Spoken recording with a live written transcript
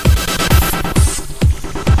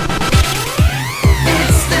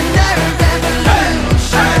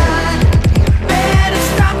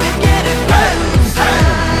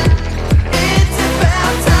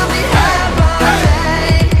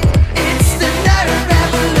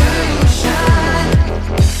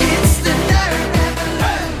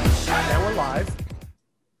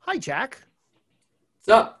Jack. What's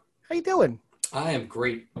up? How you doing? I am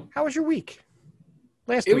great. How was your week?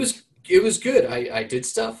 Last It week? was good. I did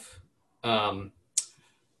stuff. I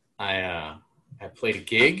played a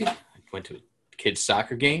gig. I went to a kids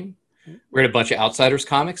soccer game. Read a bunch of Outsiders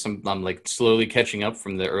comics. I'm like slowly catching up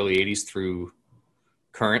from the early '80s through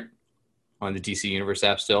current on the DC Universe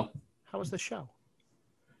app. Still, How was the show?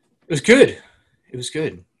 it was good. It was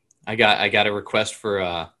good. I got a request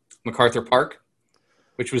for MacArthur Park,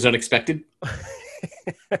 which was unexpected.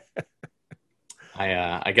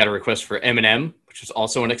 I got a request for Eminem, which was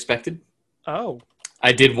also unexpected. Oh,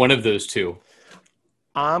 I did one of those two.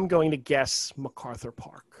 I'm going to guess MacArthur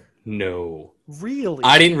Park. No. Really?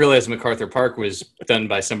 I didn't realize MacArthur Park was done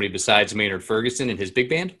by somebody besides Maynard Ferguson and his big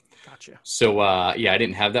band. Gotcha. So, yeah, I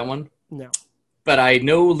didn't have that one. No. But I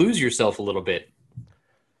know Lose Yourself a little bit.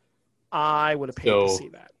 I would have paid to see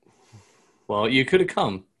that. Well, you could have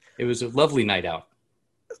come. It was a lovely night out.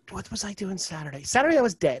 What was I doing Saturday? Saturday I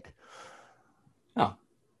was dead. Oh.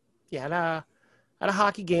 Yeah, I had a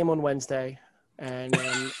hockey game on Wednesday, and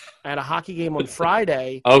then I had a hockey game on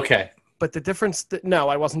Friday. Okay. But the difference, no,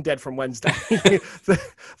 I wasn't dead from Wednesday. The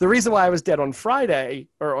reason why I was dead on Friday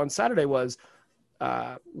or on Saturday was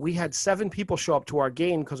we had 7 people show up to our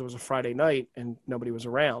game because it was a Friday night and nobody was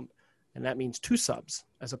around. And that means 2 subs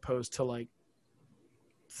as opposed to like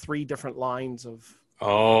 3 different lines of.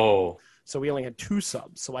 Oh. So we only had 2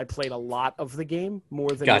 subs. So I played a lot of the game,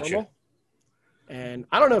 more than Gotcha. normal. And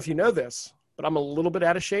I don't know if you know this, but I'm a little bit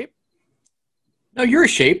out of shape. No, you're a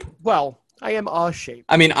shape. Well, I am a shape.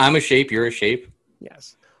 I mean, I'm a shape. You're a shape.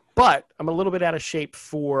 Yes. But I'm a little bit out of shape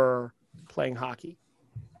for playing hockey.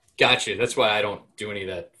 Gotcha. That's why I don't do any of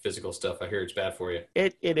that physical stuff. I hear it's bad for you.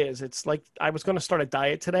 It is. It's like I was going to start a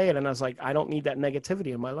diet today, and then I was like, I don't need that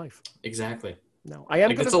negativity in my life. Exactly. No, I am.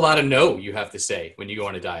 Like, that's a lot of no you have to say when you go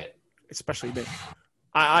on a diet. Especially me.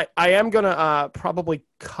 I am going to probably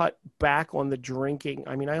cut back on the drinking.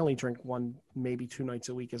 I mean, I only drink 1, maybe 2 nights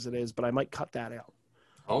a week as it is, but I might cut that out.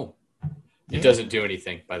 Oh. It doesn't do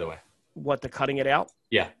anything, by the way. What, the cutting it out?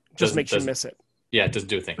 Yeah. Just makes you miss it. Yeah, it doesn't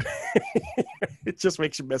do a thing. It just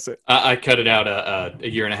makes you miss it. I cut it out a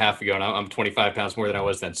year and a half ago, and I'm 25 pounds more than I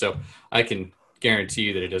was then. So I can guarantee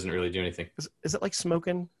you that it doesn't really do anything. Is it like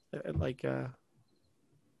smoking? Like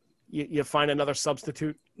you find another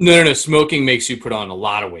substitute? No. Smoking makes you put on a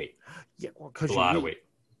lot of weight. Yeah, well, because a lot of weight.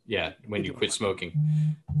 Yeah, when you quit smoking.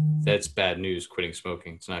 That's bad news, quitting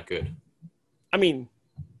smoking. It's not good. I mean,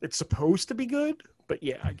 it's supposed to be good, but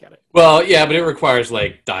yeah, I get it. Well, yeah, but it requires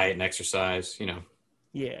like diet and exercise, you know.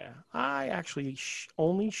 Yeah, I actually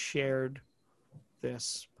only shared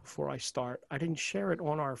this before I start. I didn't share it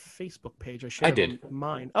on our Facebook page. I shared it on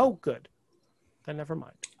mine. Oh, good. Then never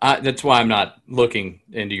mind. That's why I'm not looking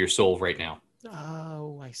into your soul right now.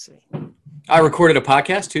 Oh, I see. I recorded a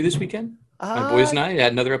podcast too this weekend. My boys and I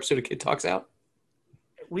had another episode of Kid Talks Out.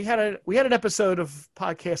 We had an episode of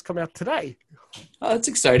podcast come out today. Oh, that's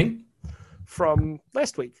exciting. From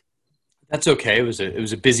last week. That's okay. It was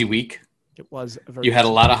a busy week. It was. You had a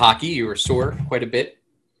lot of hockey. You were sore quite a bit.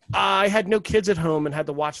 I had no kids at home and had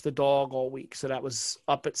to watch the dog all week. So that was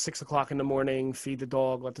up at 6 o'clock in the morning, feed the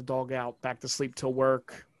dog, let the dog out, back to sleep till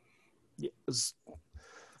work. It was.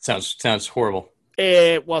 Sounds horrible.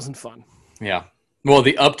 It wasn't fun. Yeah. Well,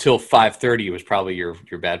 the up till 5:30 was probably your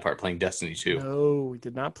bad part, playing Destiny 2. No, we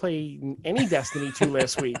did not play any Destiny 2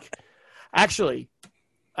 last week. Actually,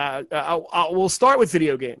 we'll start with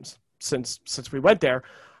video games since we went there.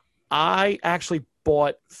 I actually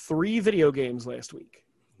bought 3 video games last week.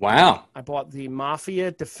 Wow. I bought the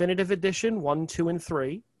Mafia Definitive Edition 1, 2, and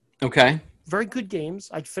 3. Okay. Very good games.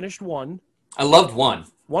 I finished 1. I loved 1.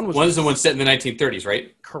 1 was 1 is the one set in the 1930s,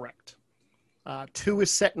 right? Correct. 2 is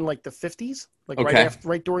set in like the 50s, like okay.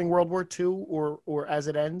 right during World War II or as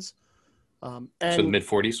it ends. And so the mid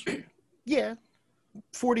 40s. Yeah,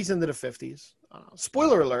 40s into the 50s.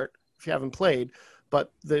 Spoiler alert if you haven't played,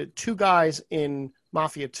 but the 2 guys in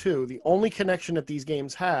Mafia 2, the only connection that these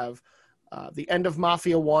games have, the end of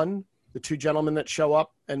Mafia 1, the 2 gentlemen that show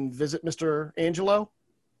up and visit Mr. Angelo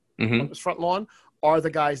on his front lawn, are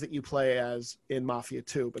the guys that you play as in Mafia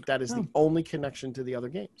 2, but that is the only connection to the other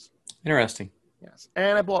games. Interesting. Yes.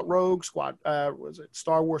 And I bought Rogue Squad,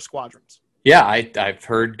 Star Wars Squadrons. Yeah, I've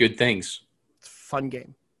heard good things. It's a fun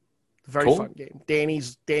game. Very fun game.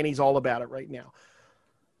 Danny's all about it right now.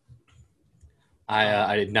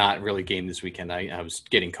 I did not really game this weekend. I was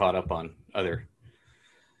getting caught up on other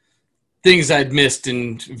things I'd missed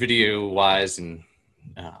in video-wise and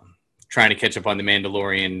trying to catch up on the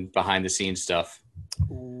Mandalorian behind-the-scenes stuff,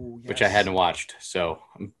 Ooh, yes. which I hadn't watched. So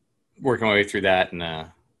I'm working my way through that, and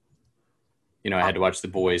I had to watch The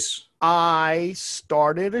Boys. I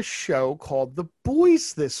started a show called The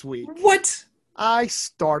Boys this week. What? I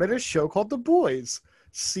started a show called The Boys,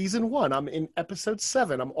 season 1. I'm in episode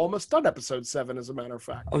 7. I'm almost done episode 7, as a matter of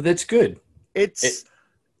fact. Oh, that's good. It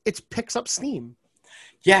picks up steam.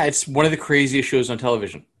 Yeah, it's one of the craziest shows on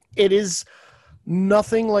television. It is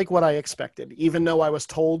nothing like what I expected. Even though I was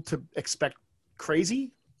told to expect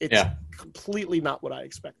crazy, it's completely not what I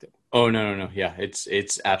expected. Oh, no. Yeah,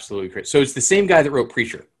 it's absolutely crazy. So it's the same guy that wrote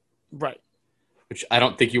Preacher. Right. Which I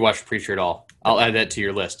don't think you watched Preacher at all. I'll add that to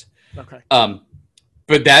your list. Okay.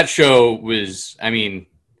 But that show was, I mean,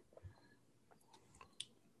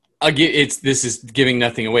 this is giving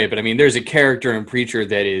nothing away, but I mean, there's a character in Preacher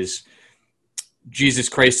that is Jesus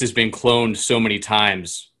Christ has been cloned so many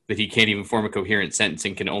times that he can't even form a coherent sentence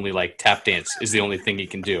and can only like tap dance is the only thing he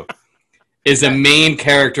can do. Is a main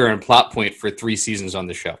character and plot point for 3 seasons on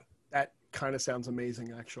the show. That kind of sounds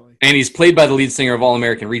amazing, actually. And he's played by the lead singer of All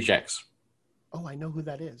American Rejects. Oh, I know who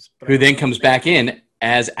that is. Who then comes back in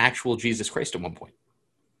as actual Jesus Christ at one point.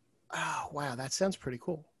 Oh, wow. That sounds pretty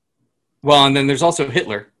cool. Well, and then there's also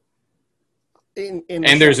Hitler. And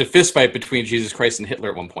there's a fist fight between Jesus Christ and Hitler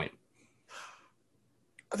at one point.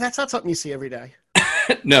 That's not something you see every day.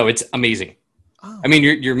 No, it's amazing. Oh. I mean,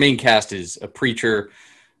 your main cast is a preacher,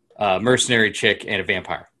 a mercenary chick, and a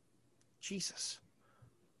vampire. Jesus.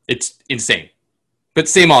 It's insane. But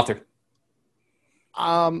same author.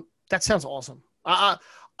 That sounds awesome.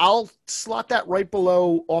 I'll slot that right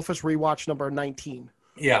below Office Rewatch number 19.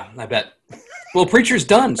 Yeah, I bet. Well, Preacher's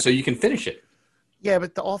done, so you can finish it. Yeah,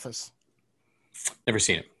 but The Office. Never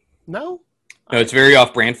seen it. No? No, it's very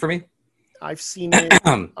off-brand for me. I've seen it.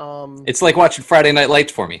 It's like watching Friday Night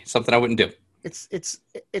Lights for me. Something I wouldn't do. It's.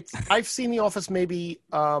 I've seen The Office maybe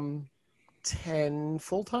 10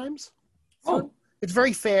 full times. Oh. It's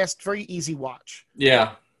very fast, very easy watch.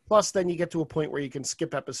 Yeah. Plus, then you get to a point where you can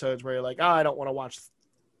skip episodes where you're like, I don't want to watch,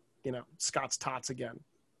 Scott's Tots again.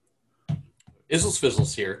 Izzles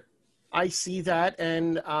Fizzles here. I see that,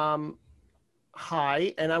 and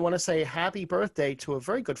hi, and I want to say happy birthday to a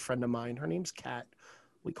very good friend of mine. Her name's Kat.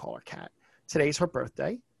 We call her Kat. Today's her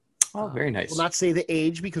birthday. Oh, very nice. We'll not say the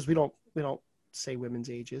age because we don't say women's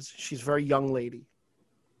ages. She's a very young lady.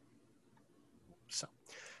 So,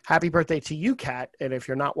 happy birthday to you, Kat. And if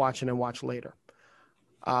you're not watching, then watch later.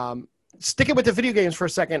 Sticking with the video games for a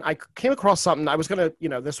second, I came across something. I was going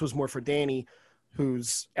to, this was more for Danny,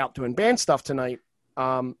 who's out doing band stuff tonight.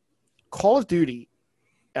 Call of Duty.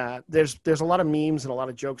 There's a lot of memes and a lot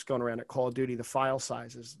of jokes going around at Call of Duty. The file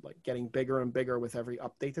size is like getting bigger and bigger with every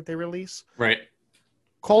update that they release. Right.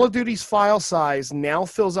 Call of Duty's file size now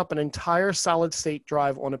fills up an entire solid state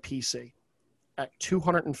drive on a PC at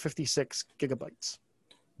 256 gigabytes.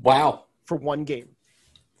 Wow. For one game.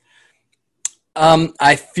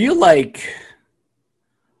 I feel like,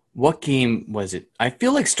 what game was it? I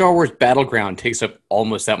feel like Star Wars Battleground takes up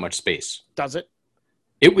almost that much space. Does it?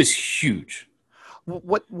 It was huge.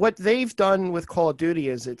 What they've done with Call of Duty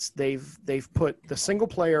is they've put the single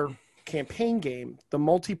player campaign game, the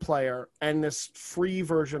multiplayer, and this free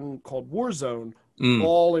version called Warzone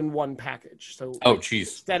all in one package. So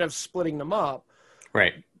instead of splitting them up,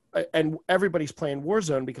 right? And everybody's playing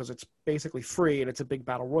Warzone because it's basically free and it's a big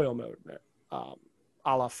battle royale mode, a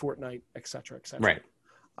la Fortnite, et cetera, et cetera.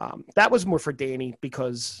 Right. That was more for Danny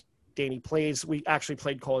because Danny plays. We actually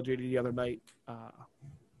played Call of Duty the other night.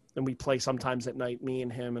 And we play sometimes at night, me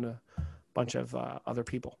and him and a bunch of other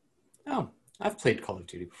people. Oh, I've played Call of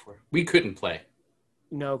Duty before. We couldn't play.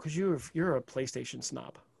 No, because you're a PlayStation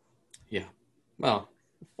snob. Yeah. Well,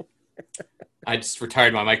 I just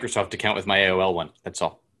retired my Microsoft account with my AOL one. That's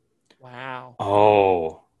all. Wow.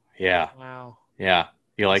 Oh, yeah. Wow. Yeah.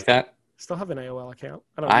 You like that? Still have an AOL account.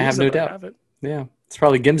 I have no doubt. I have it. Yeah. It's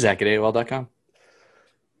probably Gimzak at AOL.com.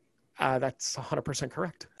 That's 100%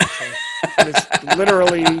 correct. It is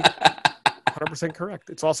literally 100% correct.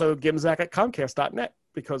 It's also Gimzak at Comcast.net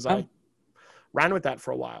because I ran with that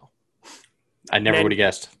for a while. I never would have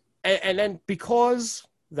guessed. And then because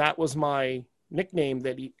that was my nickname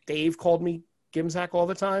that Dave called me Gimzak all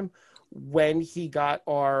the time, when he got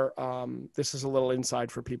our this is a little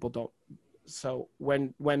inside for people so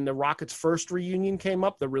when the Rockets first reunion came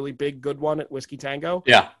up, the really big good one at Whiskey Tango,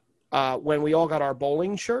 when we all got our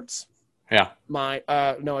bowling shirts,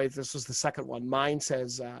 this was the second one. Mine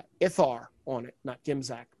says Ithar on it, not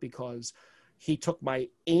Gimzak, because he took my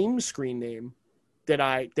AIM screen name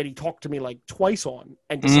that he talked to me like twice on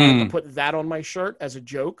and decided to put that on my shirt as a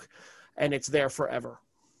joke, and it's there forever.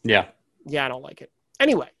 Yeah, I don't like it.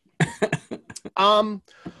 Anyway,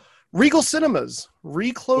 Regal Cinemas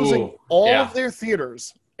reclosing all of their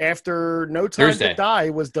theaters after No Time Thursday. to Die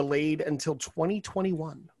was delayed until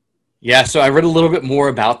 2021. Yeah, so I read a little bit more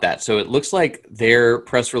about that. So it looks like their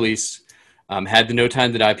press release had the No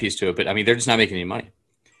Time to Die piece to it, but I mean, they're just not making any money.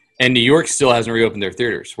 And New York still hasn't reopened their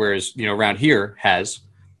theaters, whereas, around here has.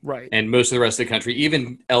 Right. And most of the rest of the country,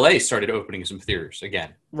 even LA started opening some theaters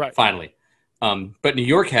again. Right. Finally. But New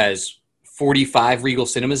York has 45 Regal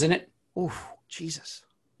Cinemas in it. Oh, Jesus.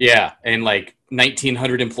 Yeah, and like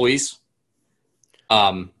 1,900 employees.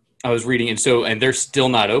 I was reading, and they're still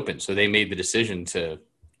not open, so they made the decision to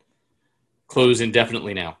close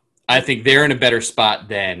indefinitely now. I think they're in a better spot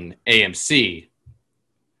than AMC,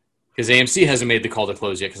 because AMC hasn't made the call to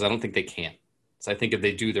close yet, because I don't think they can. So I think if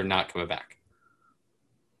they do, they're not coming back.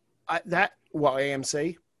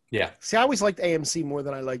 AMC? Yeah. See, I always liked AMC more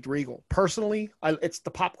than I liked Regal. Personally, it's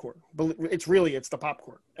the popcorn. It's the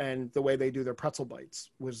popcorn. And the way they do their pretzel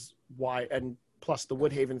bites was why, and plus the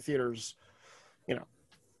Woodhaven theaters,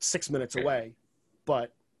 6 minutes away.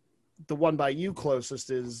 But the one by you closest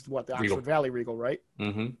is the Regal. Oxford Valley Regal, right?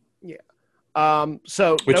 Mm-hmm. Yeah.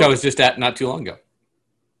 Which I was just at not too long ago.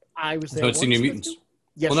 I was there. I went to see New Mutants.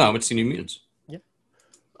 Yes. Well, no, I went to see New Mutants.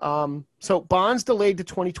 So Bond's delayed to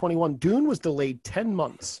 2021. Dune was delayed 10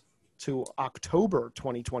 months to October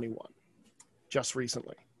 2021, just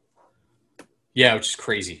recently. Yeah, which is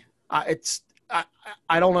crazy.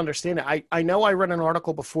 I don't understand it. I know I read an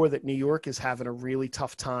article before that New York is having a really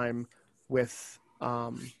tough time with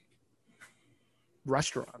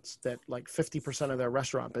restaurants, that like 50% of their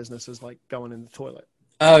restaurant business is like going in the toilet.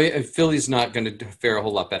 Oh, yeah, Philly's not going to fare a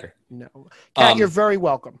whole lot better. No. Kat, you're very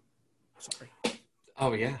welcome. Sorry.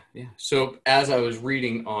 Oh, yeah. So as I was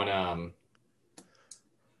reading on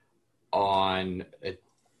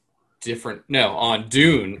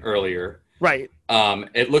Dune earlier, right?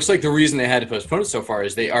 It looks like the reason they had to postpone it so far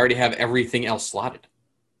is they already have everything else slotted.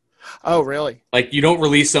 Oh, really? Like, you don't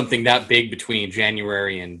release something that big between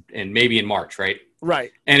January and maybe in March, right?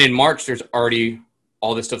 Right. And in March, there's already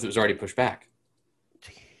all this stuff that was already pushed back.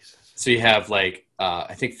 Jesus. So you have like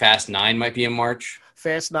I think Fast 9 might be in March.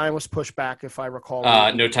 Fast 9 was pushed back, if I recall.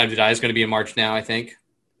 No Time to Die is going to be in March now, I think.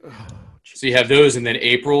 So you have those, and then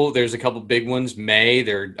April, there's a couple big ones. May,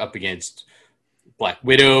 they're up against Black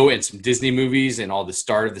Widow and some Disney movies and all the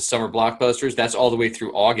start of the summer blockbusters. That's all the way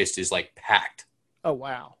through August is like packed. Oh,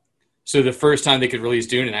 wow. So the first time they could release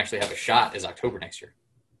Dune and actually have a shot is October next year.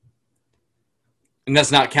 And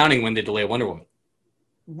that's not counting when they delay Wonder Woman.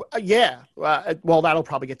 Yeah. Well, that'll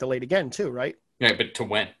probably get delayed again, too, right? Right, but to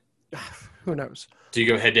when? Who knows? Do you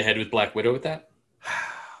go head-to-head with Black Widow with that?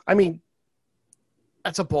 I mean,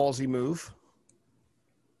 that's a ballsy move.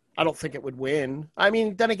 I don't think it would win. I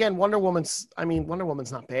mean, then again, Wonder Woman's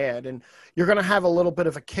not bad. And you're going to have a little bit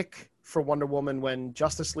of a kick for Wonder Woman when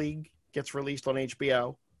Justice League gets released on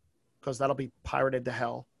HBO, because that'll be pirated to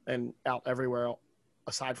hell and out everywhere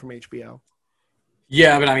aside from HBO.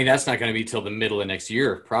 Yeah, but I mean, that's not going to be till the middle of next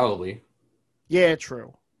year, probably. Yeah,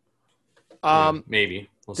 true. Maybe.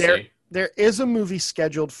 We'll see. There is a movie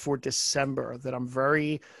scheduled for December that I'm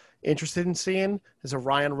very interested in seeing. There's a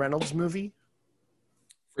Ryan Reynolds movie.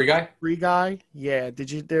 Free Guy? Free Guy? Yeah.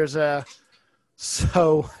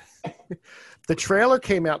 So the trailer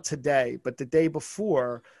came out today, but the day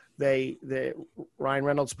before Ryan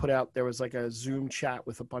Reynolds put out, there was like a Zoom chat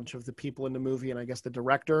with a bunch of the people in the movie and I guess the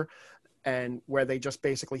director, and where they just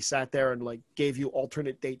basically sat there and like gave you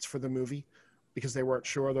alternate dates for the movie, because they weren't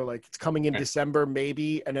sure. They're like, it's coming in December,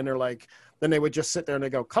 maybe. And then they're like, then they would just sit there and they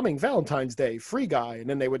go, coming Valentine's Day, Free Guy. And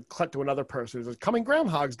then they would cut to another person who's like, coming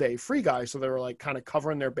Groundhog's Day, Free Guy. So they were like kind of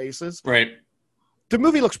covering their bases. Right. The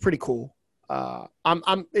movie looks pretty cool.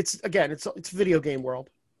 It's video game world.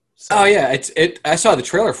 So. Oh yeah. I saw the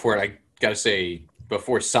trailer for it. I got to say,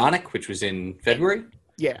 before Sonic, which was in February.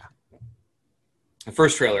 Yeah. The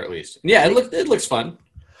first trailer, at least. Yeah. It looks fun.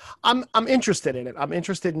 I'm interested in it. I'm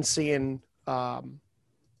interested in seeing,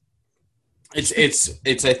 It's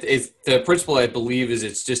the principle, I believe, is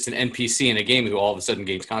it's just an NPC in a game who all of a sudden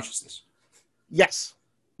gains consciousness. Yes.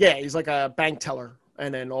 Yeah, he's like a bank teller,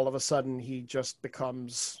 and then all of a sudden he just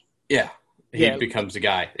becomes... Yeah, he becomes a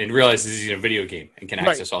guy and realizes he's in a video game and can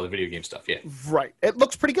access all the video game stuff, yeah. Right. It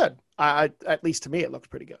looks pretty good. At least to me, it looks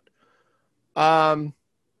pretty good.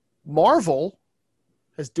 Marvel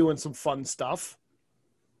is doing some fun stuff.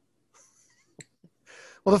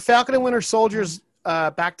 Well, the Falcon and Winter Soldier's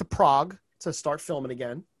back to Prague to start filming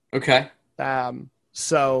again. Okay.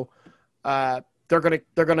 So they're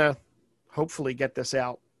gonna hopefully get this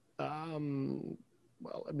out.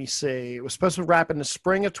 Well, let me see. It was supposed to wrap in the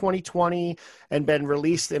spring of 2020 and been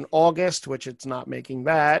released in August, which it's not making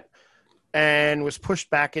that, and was pushed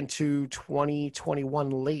back into 2021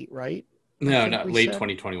 late, right? No, think not we late said?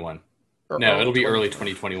 2021. Or No, early it'll be early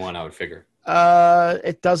 2021? 2021, I would figure.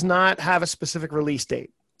 It does not have a specific release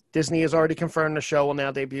date. Disney has already confirmed the show will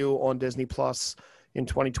now debut on Disney Plus in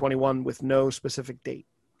 2021 with no specific date.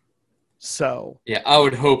 So, Yeah, I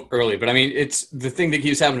would hope early, but I mean, it's the thing that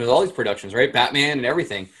keeps happening with all these productions, right? Batman and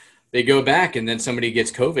everything. They go back, and then somebody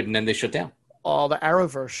gets COVID, and then they shut down. all the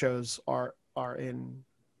Arrowverse shows are in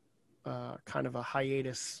kind of a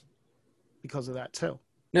hiatus because of that too.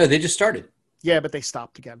 No, they just started. Yeah, but they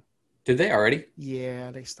stopped again. Did they already?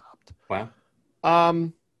 Yeah, they stopped. Wow.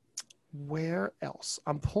 Where else?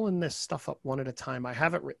 I'm pulling this stuff up one at a time. I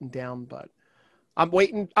have it written down, but I'm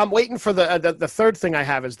waiting for the third thing I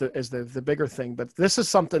have is the bigger thing. But this is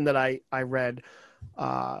something that I read.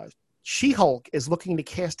 She-Hulk is looking to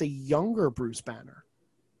cast a younger Bruce Banner.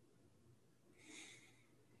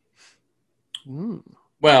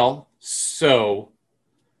 Well, so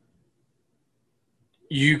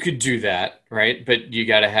you could do that, right? But you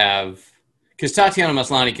got to have, because Tatiana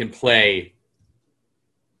Maslany can play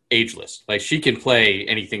ageless. Like, she can play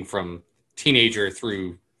anything from teenager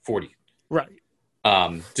through 40. Right.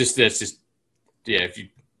 If you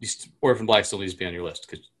Orphan Black still needs to be on your list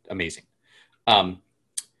because amazing.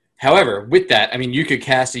 However, with that, I mean, you could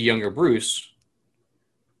cast a younger Bruce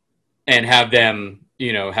and have them,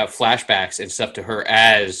 have flashbacks and stuff to her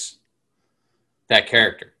as that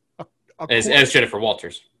character, as Jennifer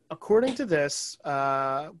Walters. According to this,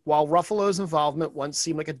 while Ruffalo's involvement once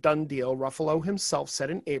seemed like a done deal, Ruffalo himself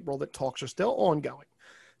said in April that talks are still ongoing.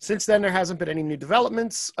 Since then, there hasn't been any new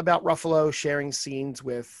developments about Ruffalo sharing scenes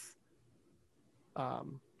with, what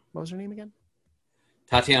was her name again?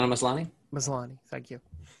 Tatiana Maslany? Maslany, thank you.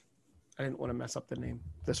 I didn't want to mess up the name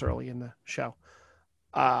this early in the show.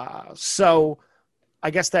 So I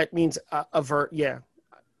guess that means a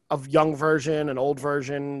young version, an old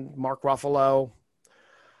version, Mark Ruffalo.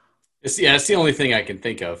 It's the only thing I can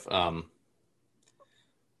think of.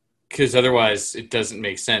 Because otherwise it doesn't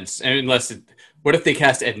make sense. And what if they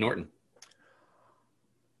cast Ed Norton?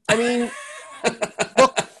 I mean,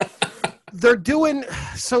 look, they're doing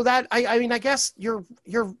so that I mean, I guess you're.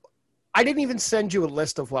 I didn't even send you a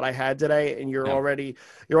list of what I had today, and you're already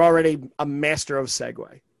a master of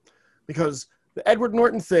segue, because the Edward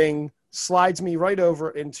Norton thing slides me right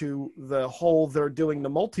over into the whole they're doing the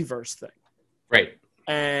multiverse thing, right?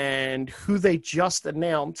 And who they just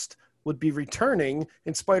announced would be returning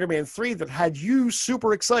in Spider-Man 3 that had you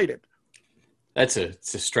super excited. It's a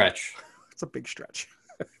stretch. It's a big stretch.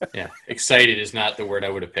 Yeah, excited is not the word I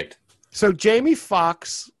would have picked. So Jamie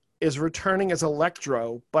Foxx is returning as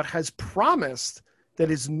Electro, but has promised that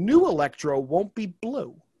his new Electro won't be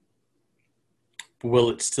blue.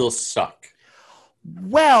 Will it still suck?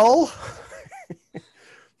 Well,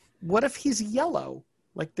 what if he's yellow,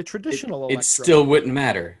 like the traditional Electro? It still wouldn't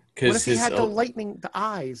matter. What if he had the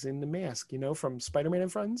eyes in the mask, from Spider-Man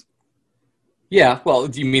and Friends? Yeah, well,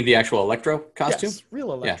 do you mean the actual Electro costume? Yes,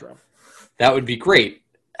 real Electro. Yeah. That would be great.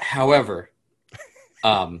 However,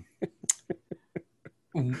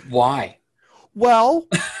 why? Well,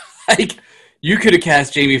 like, you could have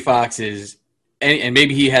cast Jamie Foxx and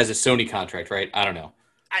maybe he has a Sony contract, right? I don't know.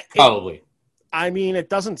 Probably. It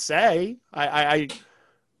doesn't say. Well,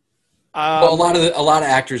 a lot of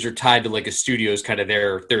actors are tied to like a studio's kind of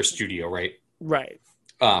their studio, right? Right.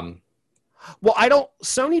 Well,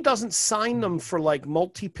 Sony doesn't sign them for like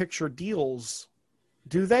multi-picture deals,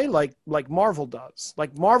 do they? Like Marvel does.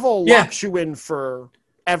 Like Marvel locks you in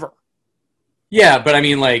forever. Yeah, but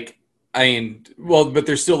but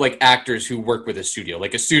there's still like actors who work with a studio.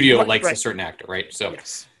 Like a studio likes a certain actor, right? So,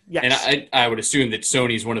 yes. And I would assume that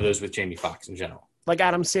Sony's one of those with Jamie Foxx in general. Like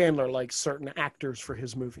Adam Sandler likes certain actors for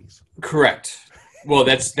his movies. Correct. Well,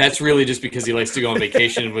 that's really just because he likes to go on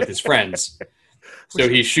vacation with his friends. So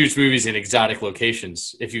he shoots movies in exotic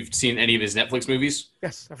locations. If you've seen any of his Netflix movies,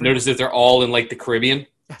 yes, notice that they're all in like the Caribbean.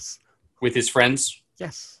 Yes, with his friends.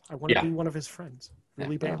 Yes, I want to be one of his friends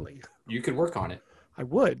really badly. You could work on it. I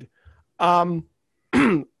would.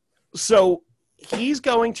 So he's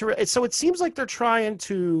going to. So it seems like they're trying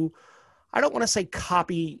to. I don't want to say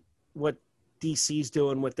copy what DC's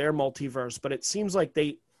doing with their multiverse, but it seems like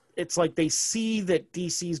it's like they see that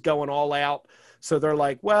DC's going all out, so they're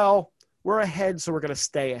like, well, we're ahead, so we're going to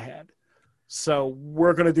stay ahead. So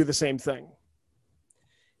we're going to do the same thing.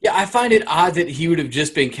 Yeah, I find it odd that he would have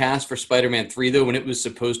just been cast for Spider-Man 3, though, when it was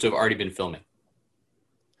supposed to have already been filming.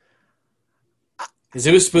 Because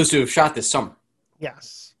it was supposed to have shot this summer.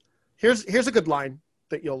 Yes. Here's a good line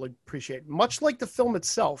that you'll appreciate. Much like the film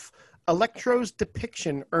itself, Electro's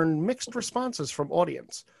depiction earned mixed responses from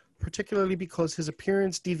audience, particularly because his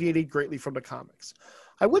appearance deviated greatly from the comics.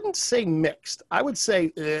 I wouldn't say mixed. I would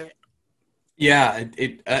say Yeah,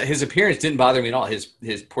 his appearance didn't bother me at all. His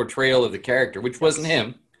portrayal of the character, which wasn't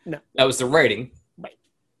him, No, that was the writing. right.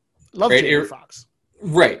 Love Right, Jamie Foxx.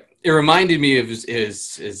 right. It reminded me of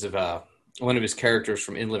one of his characters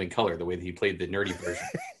from In Living Color, the way that he played the nerdy version.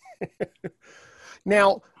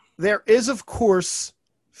 Now, there is, of course,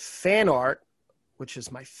 fan art, which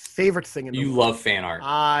is my favorite thing in the world. You love fan art.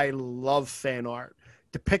 I love fan art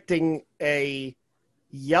depicting a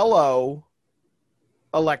yellow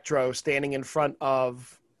Electro standing in front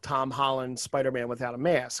of Tom Holland's Spider-Man without a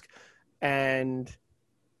mask. And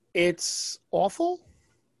it's awful,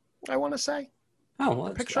 I want to say. Oh,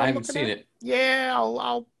 well, I haven't seen it. Yeah,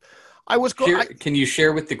 I was going. Can you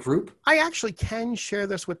share with the group? I actually can share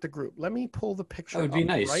this with the group. Let me pull the picture. That would be up,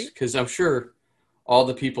 nice, because I'm sure all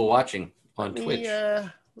the people watching on Twitch.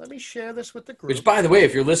 Let me share this with the group. Which, by the way,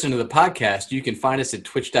 if you're listening to the podcast, you can find us at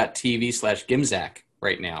twitch.tv/Gimzack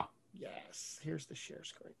right now. Yes, here's the share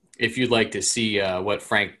screen. If you'd like to see what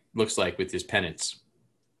Frank looks like with his pennants.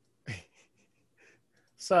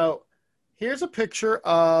 So here's a picture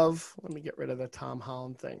of, let me get rid of the Tom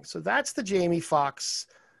Holland thing. So that's the Jamie Foxx.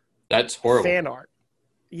 That's horrible. Fan art.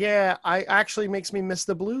 Yeah, I actually makes me miss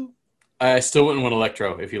the blue. I still wouldn't want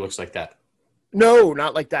Electro if he looks like that. No,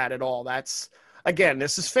 not like that at all. That's, again,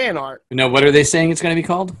 this is fan art. No, what are they saying it's going to be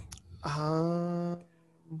called? Home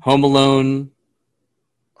Alone.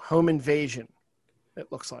 Home Invasion,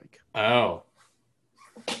 it looks like. Oh.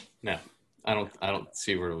 No, I don't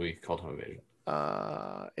see where it'll be called Home Invasion.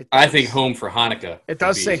 I think Home for Hanukkah. It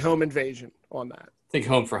does say Home Invasion on that. I think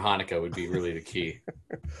Home for Hanukkah would be really the key.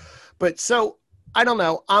 But so I don't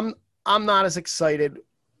know. I'm not as excited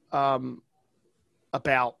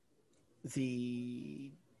about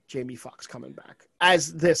the Jamie Foxx coming back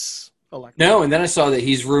as this Electro. No, and then I saw that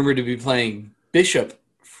he's rumored to be playing Bishop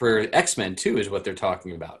for X-Men too, is what they're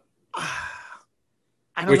talking about.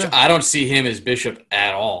 I don't see him as Bishop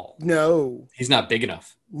at all. No, he's not big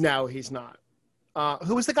enough. No, he's not.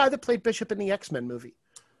 Who was the guy that played Bishop in the X-Men movie?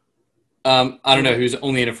 I don't know. He was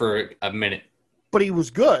only in it for a minute. But he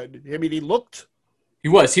was good. I mean, he looked. He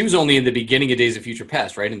was. He was only in the beginning of Days of Future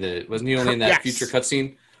Past, right? Wasn't he only in that yes. future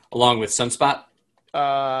cutscene along with Sunspot?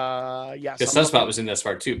 Yes. Because Sunspot was in that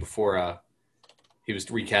part too before he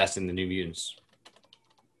was recast in the New Mutants.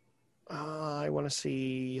 I want to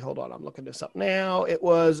see. Hold on, I'm looking this up now. It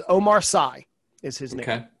was Omar Sy is his name.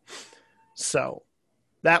 Okay. So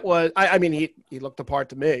that was. I mean, he looked the part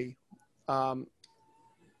to me.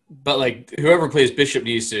 But like whoever plays Bishop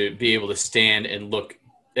needs to be able to stand and look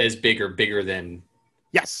as big or bigger than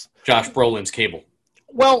yes Josh Brolin's Cable.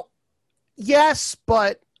 Well, yes,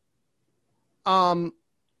 but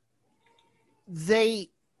they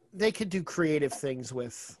could do creative things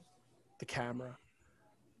with the camera,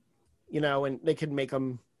 you know, and they could make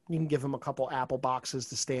them. You can give them a couple Apple boxes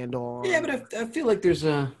to stand on. Yeah, but I feel like there's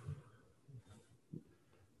a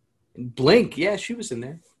Blink. Yeah, she was in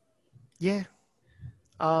there. Yeah.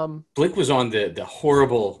 Blink was on the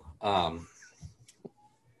horrible. What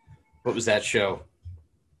was that show?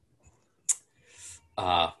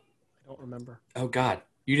 I don't remember. Oh God,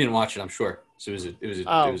 you didn't watch it, I'm sure. So this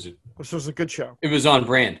was a good show. It was on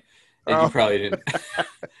brand. And you probably didn't.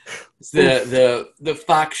 It's the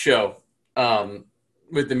Fox show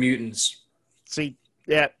with the mutants. See,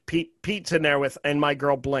 yeah, Pete's in there with and my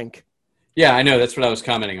girl Blink. Yeah, I know. That's what I was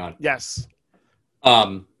commenting on. Yes.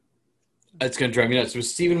 It's gonna drive me nuts. It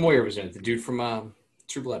was Stephen Moyer was in it, the dude from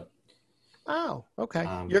True Blood. Oh, okay.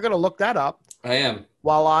 You're gonna look that up. I am.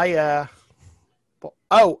 While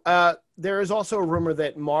there is also a rumor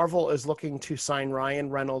that Marvel is looking to sign Ryan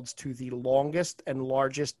Reynolds to the longest and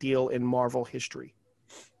largest deal in Marvel history.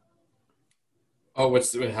 Oh,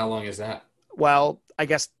 how long is that? Well, I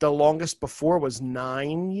guess the longest before was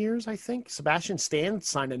 9 years, I think. Sebastian Stan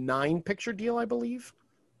signed a 9-picture deal, I believe.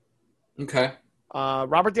 Okay.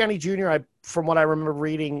 Robert Downey Jr., from what I remember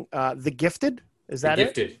reading, The Gifted. Is that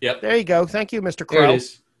it? Gifted, yep. There you go. Thank you, Mr. Crow. There it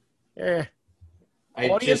is. Yeah.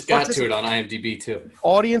 I just got to it on IMDb, too.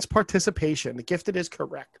 Audience participation. The Gifted is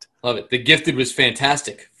correct. Love it. The Gifted was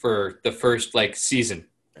fantastic for the first, season.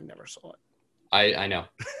 I never saw it. I know.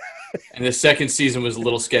 And the second season was a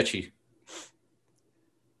little sketchy.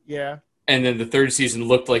 Yeah. And then the third season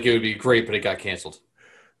looked like it would be great, but it got canceled.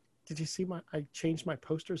 Did you see I changed my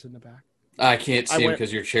posters in the back. I can't see them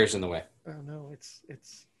because your chair's in the way. Oh no,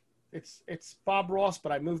 it's Bob Ross,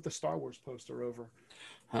 but I moved the Star Wars poster over.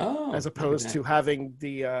 Oh. As opposed to having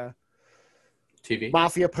the TV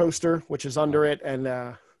Mafia poster, which is under it,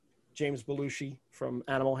 and James Belushi from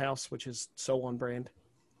Animal House, which is so on brand.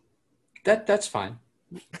 That's fine.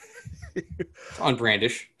 On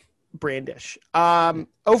brandish.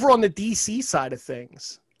 Over on the DC side of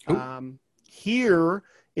things, Here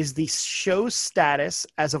is the show status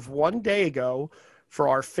as of 1 day ago for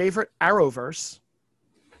our favorite Arrowverse.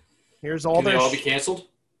 Here's all Can they their all be canceled?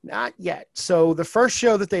 Not yet. So the first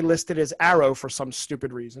show that they listed is Arrow for some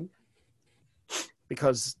stupid reason,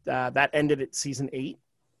 because that ended at season 8.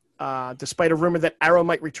 Despite a rumor that Arrow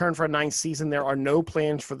might return for a 9th season, there are no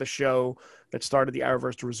plans for the show that started the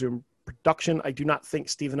Arrowverse to resume production. I do not think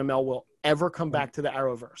Stephen Amell will ever come back to the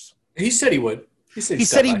Arrowverse. He said he would. He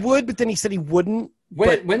said he would, but then he said he wouldn't.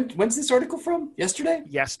 When's this article from? Yesterday?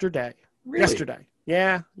 Yesterday. Really? Yesterday.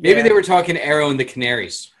 Yeah. Maybe they were talking Arrow and the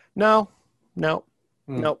Canaries. No.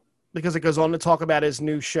 Because it goes on to talk about his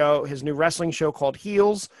new show, his new wrestling show called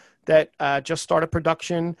Heels that just started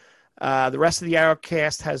production. The rest of the Arrow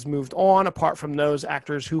cast has moved on, apart from those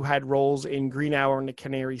actors who had roles in Green Arrow and the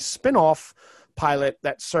Canary spinoff pilot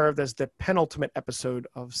that served as the penultimate episode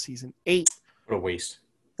of season 8. What a waste.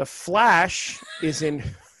 The Flash is in...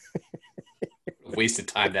 Wasted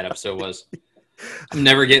time that episode was. I'm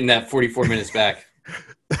never getting that 44 minutes back.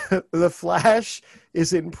 The Flash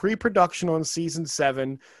is in pre-production on season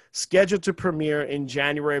 7, scheduled to premiere in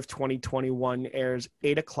January of 2021, airs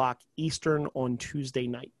 8 o'clock Eastern on Tuesday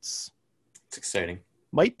nights. It's exciting.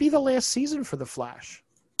 Might be the last season for The Flash.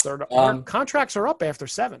 Our contracts are up after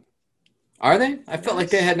 7. Are they? I felt like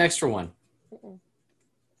they had an extra one.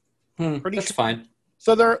 That's fine.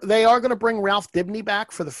 So they are going to bring Ralph Dibny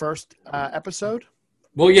back for the first episode.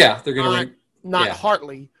 Well, yeah, they're going to not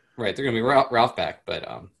Hartley. Right, they're going to be Ralph back,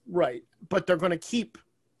 but right, but they're going to keep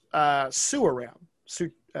Sue around.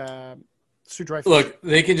 Sue Dreyfus. Look,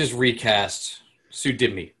 they can just recast Sue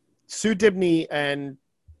Dibny. Sue Dibny and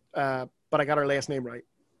but I got her last name right.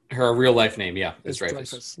 Her real life name, yeah, is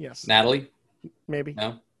Dreyfus. Yes, Natalie. Maybe.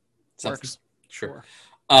 No. Works. Sure.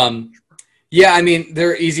 Yeah, I mean,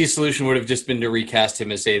 their easiest solution would have just been to recast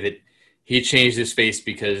him and say that he changed his face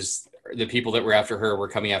because the people that were after her were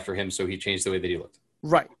coming after him, so he changed the way that he looked.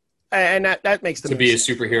 Right, and that makes the to be a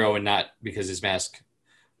superhero and not because his mask.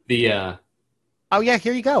 Oh yeah,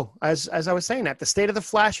 here you go. As I was saying, that the state of the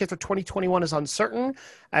Flash after 2021 is uncertain,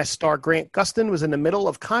 as star Grant Gustin was in the middle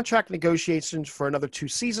of contract negotiations for another 2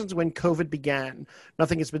 seasons when COVID began.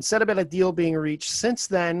 Nothing has been said about a deal being reached since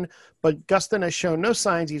then, but Gustin has shown no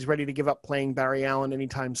signs he's ready to give up playing Barry Allen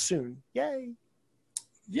anytime soon. Yay!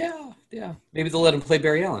 Yeah. Maybe they'll let him play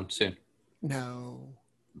Barry Allen soon. No.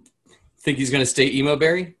 Think he's going to stay emo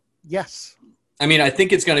Barry? Yes. I mean, I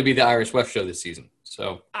think it's going to be the Irish West show this season.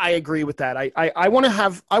 So I agree with that. I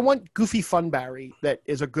want Goofy Fun Barry that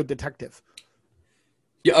is a good detective.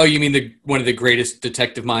 Yeah. Oh, you mean one of the greatest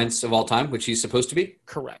detective minds of all time, which he's supposed to be?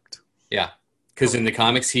 Correct. Yeah, because in the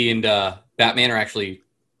comics, he and Batman are actually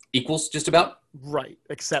equals, just about. Right.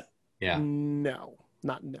 Except, no,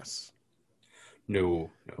 not in this. No.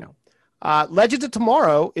 Legends of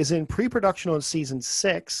Tomorrow is in pre-production on season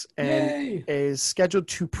 6 and Yay. is scheduled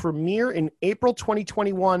to premiere in April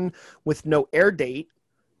 2021 with no air date.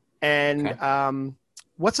 And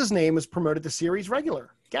what's his name is promoted to series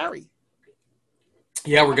regular, Gary.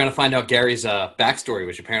 Yeah, we're going to find out Gary's backstory,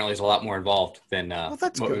 which apparently is a lot more involved than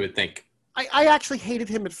what we would think. I actually hated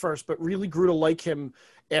him at first, but really grew to like him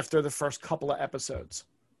after the first couple of episodes.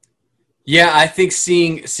 Yeah, I think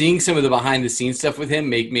seeing some of the behind the scenes stuff with him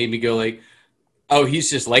made me go like, oh,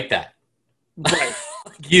 he's just like that. Right.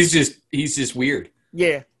 he's just weird.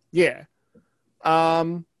 Yeah.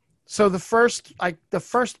 So the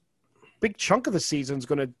first big chunk of the season is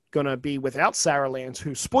gonna be without Sarah Lance,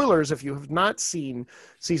 who, spoilers if you have not seen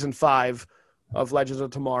season 5 of Legends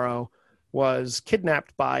of Tomorrow, was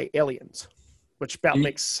kidnapped by aliens, which about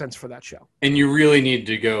makes sense for that show. And you really need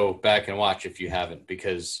to go back and watch if you haven't,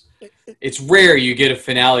 because it's rare you get a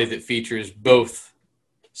finale that features both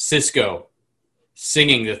Cisco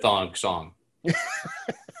singing the thong song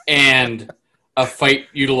and a fight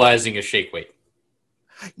utilizing a shake weight.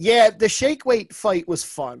 Yeah, the shake weight fight was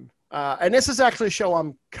fun. And this is actually a show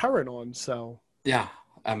I'm current on, so... Yeah,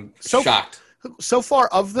 I'm shocked. So far,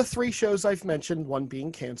 of the 3 shows I've mentioned, one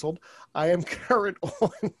being canceled, I am current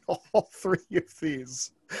on all 3 of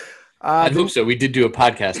these. I hope so. We did do a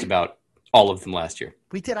podcast about all of them last year.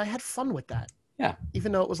 We did. I had fun with that. Yeah.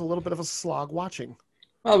 Even though it was a little bit of a slog watching.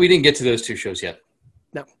 Well, we didn't get to those 2 shows yet.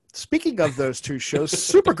 No. Speaking of those 2 shows,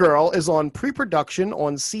 Supergirl is on pre-production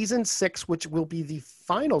on season 6, which will be the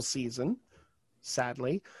final season,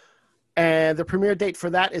 sadly. And the premiere date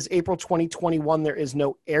for that is April 2021. There is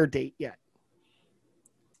no air date yet.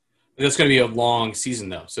 That's going to be a long season,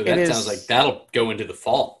 though. So that sounds like that'll go into the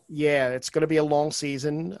fall. Yeah, it's going to be a long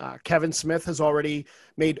season. Kevin Smith has already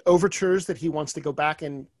made overtures that he wants to go back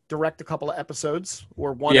and direct a couple of episodes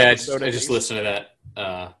or one episode. I just listened to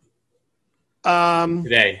that Um,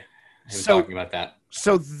 today. him So- talking about that.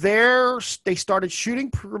 So they started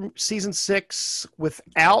shooting season 6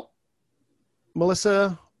 without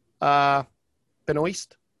Melissa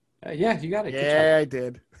Benoist. Yeah, you got it. Good Yeah, job. I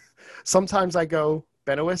did. Sometimes I go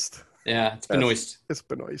Benoist. Yeah, it's Benoist. It's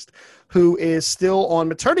Benoist, who is still on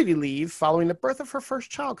maternity leave following the birth of her first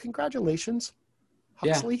child. Congratulations,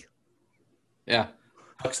 Yeah. Huxley. Yeah.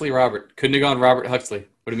 Huxley Robert. Couldn't have gone Robert Huxley.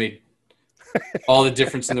 Would have made all the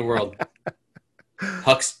difference in the world.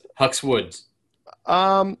 Hux Woods.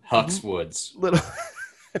 Hux Woods. Little.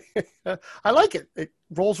 I like it. It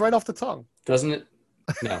rolls right off the tongue. Doesn't it?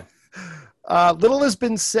 No. Little has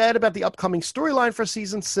been said about the upcoming storyline for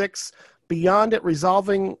season 6. Beyond it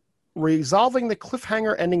resolving the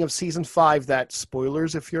cliffhanger ending of season 5. That,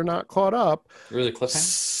 spoilers if you're not caught up. Really cliffhanger?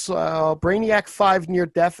 So, Brainiac 5 near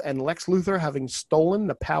death and Lex Luthor having stolen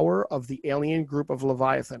the power of the alien group of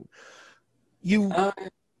Leviathan.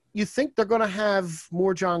 You think they're going to have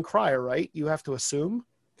more John Cryer, right? You have to assume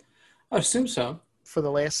I assume so. for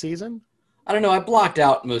the last season. I don't know. I blocked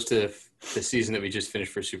out most of the season that we just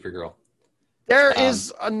finished for Supergirl. There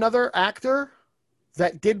is another actor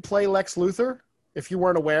that did play Lex Luthor, if you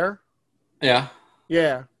weren't aware. Yeah.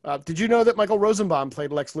 Yeah. Did you know that Michael Rosenbaum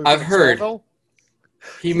played Lex Luthor? I've in heard. Smallville?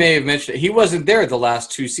 He may have mentioned it. He wasn't there the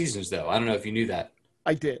last 2 seasons, though. I don't know if you knew that.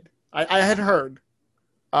 I did. I had heard.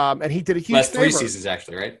 And he did a huge Last 3 favor. seasons,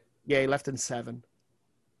 actually, right? Yeah, he left in 7.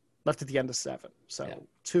 Left at the end of 7. So Yeah.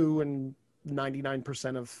 2 and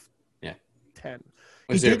 99% of 10.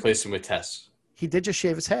 Was He they did- replaced him with Tess? He did just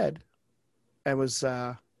shave his head and was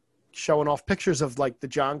showing off pictures of like the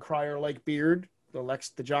John Cryer like beard,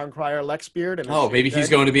 the John Cryer Lex beard. And his Oh, shaved maybe he's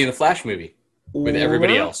head. going to be in the Flash movie with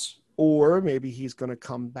everybody Or- else. Or maybe he's going to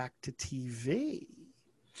come back to TV.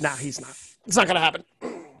 Nah, he's not. It's not going to happen.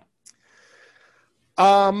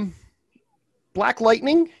 Black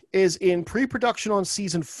Lightning is in pre-production on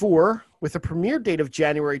season 4 with a premiere date of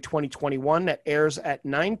January 2021 that airs at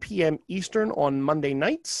 9 p.m. Eastern on Monday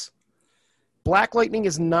nights. Black Lightning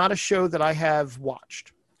is not a show that I have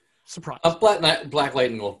watched. Surprise. Black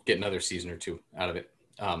Lightning will get another season or 2 out of it.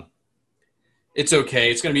 It's okay.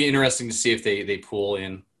 It's going to be interesting to see if they pull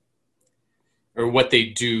in or what they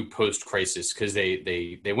do post-crisis, because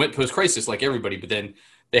they went post-crisis like everybody, but then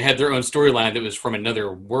they had their own storyline that was from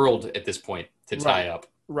another world at this point to tie up.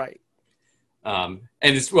 Right. And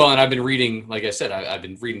I've been reading, like I said, I've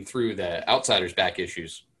been reading through the Outsiders back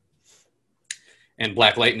issues. And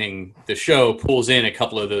Black Lightning, the show, pulls in a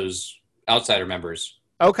couple of those Outsider members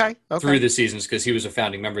Okay. through the seasons because he was a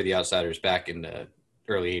founding member of the Outsiders back in the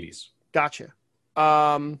early 80s. Gotcha.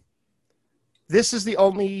 This is the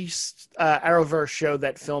only Arrowverse show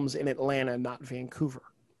that films in Atlanta, not Vancouver.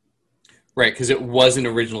 Right, because it wasn't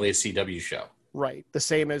originally a CW show. Right. The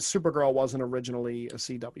same as Supergirl wasn't originally a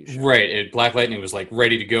CW show. Right. Black Lightning was like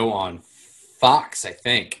ready to go on Fox, I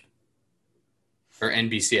think. Or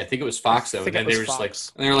NBC. I think it was Fox, though. And then they were just like,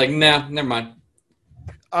 and they were like, nah, never mind.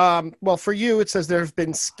 Well, for you, it says there have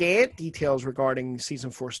been scant details regarding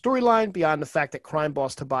season 4 storyline beyond the fact that crime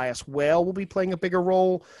boss Tobias Whale will be playing a bigger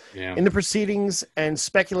role in the proceedings, and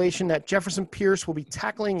speculation that Jefferson Pierce will be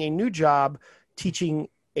tackling a new job teaching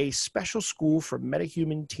a special school for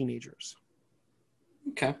metahuman teenagers.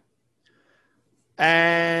 Okay.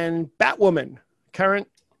 And Batwoman, current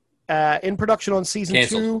in production on season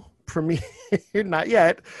Canceled. 2. Premiere not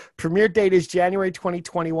yet. Premiere date is January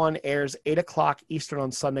 2021. Airs 8 o'clock Eastern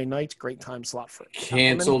on Sunday nights. Great time slot for it.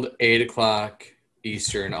 Canceled 8 o'clock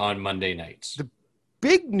Eastern on Monday nights.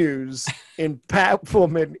 Big news in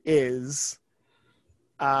Batwoman is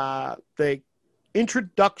the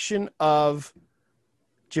introduction of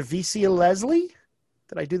Javicia Leslie.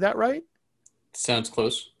 Did I do that right? Sounds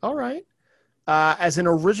close. All right. As an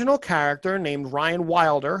original character named Ryan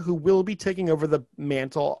Wilder, who will be taking over the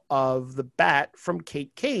mantle of the Bat from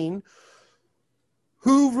Kate Kane,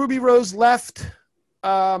 who Ruby Rose left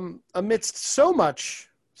amidst so much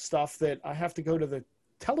stuff that I have to go to the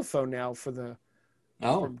telephone now for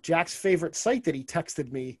from Jack's favorite site that he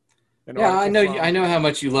texted me. Yeah, I know. I know how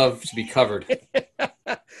much you love to be covered.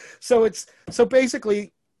 So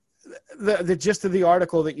basically, the gist of the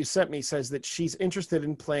article that you sent me says that she's interested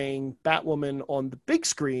in playing Batwoman on the big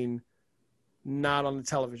screen, not on the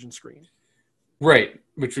television screen. Right,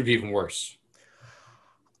 which would be even worse.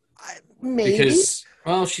 Maybe. Because,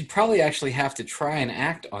 well, she'd probably actually have to try and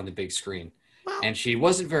act on the big screen. Well, and she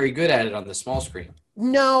wasn't very good at it on the small screen.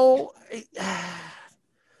 No.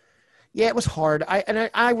 Yeah, it was hard.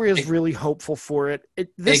 I was really hopeful for it.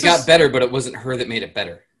 It got better, but it wasn't her that made it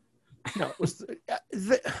better. No, it was.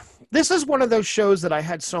 This is one of those shows that I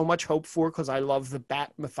had so much hope for because I love the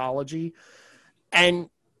Bat mythology, and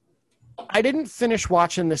I didn't finish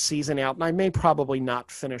watching the season out, and I may probably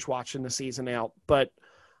not finish watching the season out, but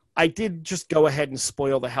I did just go ahead and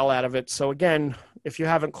spoil the hell out of it. So again, if you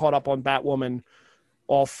haven't caught up on Batwoman,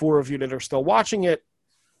 all 4 of you that are still watching it,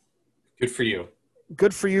 Good for you.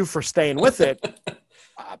 good for you for staying with it.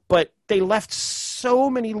 But they left so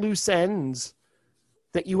many loose ends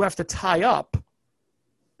that you have to tie up.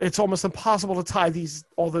 It's almost impossible to tie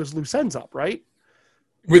all those loose ends up, right?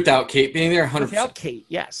 Without Kate being there, 100%. Without Kate,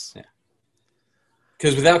 yes. Yeah.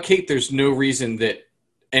 Because without Kate, there's no reason that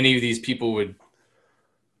any of these people would...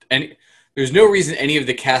 There's no reason any of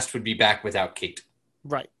the cast would be back without Kate.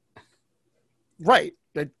 Right. Right.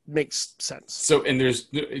 That makes sense. So, and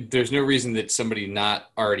there's no reason that somebody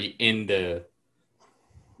not already in the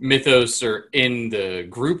mythos or in the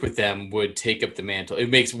group with them would take up the mantle. It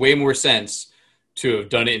makes way more sense to have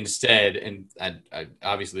done it instead. And I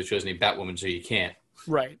obviously the show's named Batwoman, so you can't.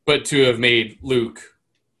 Right. But to have made Luke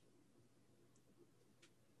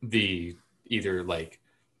the either like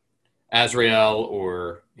Azrael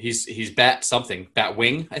or he's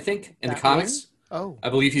Batwing, I think, in the comics. Oh, I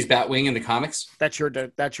believe he's Batwing in the comics. that's your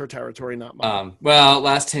territory, not mine. Well,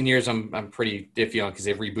 last 10 years I'm pretty iffy on because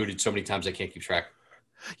they've rebooted so many times I can't keep track.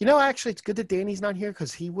 You know, actually, it's good that Danny's not here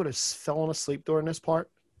because he would have fallen asleep during this part.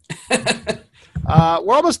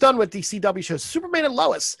 We're almost done with the CW shows. Superman and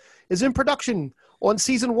Lois is in production on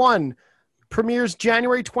season 1. Premieres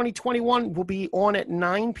January 2021. Will be on at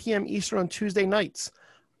 9 p.m. Eastern on Tuesday nights.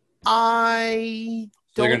 So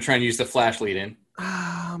they're going to try and use the Flash lead in.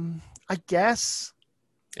 I guess.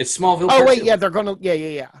 It's Smallville. Oh, wait, yeah, they're going to,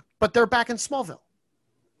 yeah. But they're back in Smallville.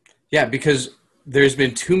 Yeah, because there's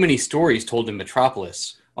been too many stories told in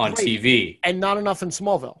Metropolis on TV. And not enough in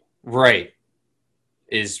Smallville. Right.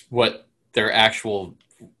 Is what their actual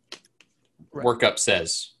workup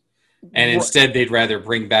says. And instead, they'd rather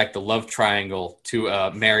bring back the love triangle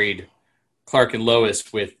to married Clark and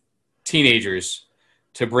Lois with teenagers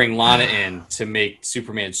to bring Lana in to make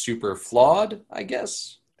Superman super flawed, I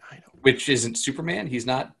guess. I know. Which isn't Superman. He's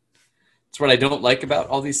not. It's what I don't like about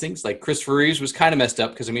all these things. Like Christopher Reeves was kind of messed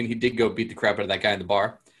up because, I mean, he did go beat the crap out of that guy in the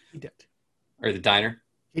bar. He did. Or the diner.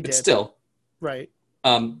 He but did. Still. Right.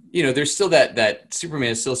 There's still that Superman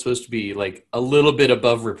is still supposed to be like a little bit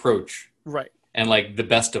above reproach. Right. And like the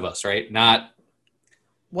best of us, right? Not.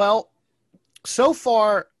 Well, so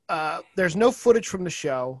far, there's no footage from the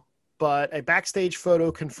show, but a backstage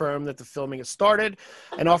photo confirmed that the filming has started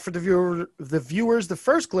and offered the viewers the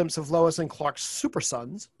first glimpse of Lois and Clark's super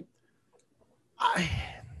sons.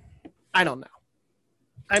 I don't know.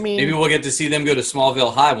 I mean, maybe we'll get to see them go to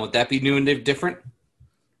Smallville High. Won't that be new and different?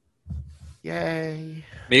 Yay.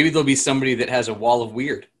 Maybe there'll be somebody that has a wall of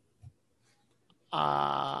weird.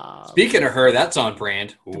 Speaking of her, that's on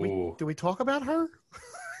brand. Do we talk about her?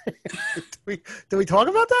 do we talk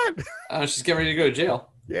about that? She's getting ready to go to jail.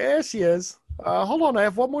 Yeah, she is. Hold on, I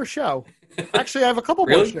have one more show. Actually, I have a couple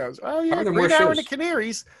more shows. Oh yeah, Green Arrow and the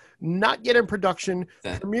Canaries, not yet in production.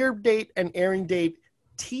 Premiere date and airing date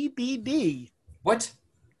TBD. What?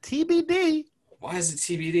 TBD. Why is it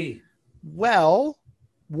TBD? Well,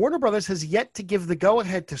 Warner Brothers has yet to give the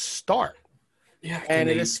go-ahead to start. Yeah, and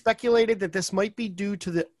it is speculated that this might be due to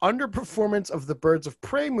the underperformance of the Birds of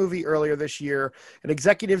Prey movie earlier this year, and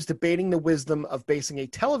executives debating the wisdom of basing a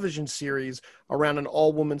television series around an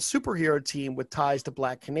all-woman superhero team with ties to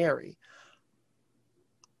Black Canary.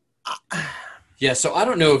 Yeah, so I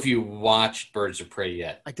don't know if you watched Birds of Prey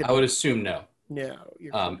yet. I would assume no. No.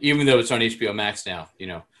 Even though it's on HBO Max now,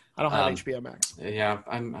 I don't have HBO Max. Yeah,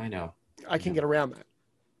 I know. I can get around that.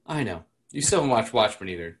 I know. You still haven't watched Watchmen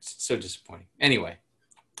either. It's so disappointing. Anyway.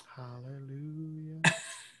 Hallelujah.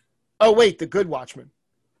 Oh, wait, the good Watchmen.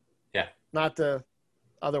 Yeah. Not the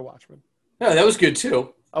other Watchmen. No, that was good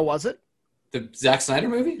too. Oh, was it? The Zack Snyder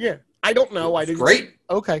movie? Yeah. I don't know. I didn't. Great.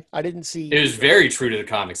 Okay. I didn't see. It was very true to the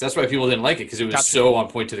comics. That's why people didn't like it, because it was so on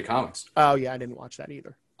point to the comics. Oh, yeah. I didn't watch that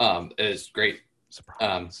either. It was great.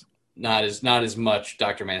 Surprise. Not as much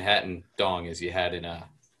Dr. Manhattan dong as you had in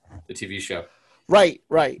the TV show. Right.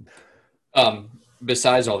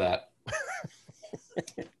 Besides all that,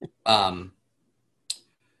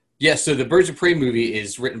 yeah. So the Birds of Prey movie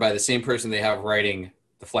is written by the same person they have writing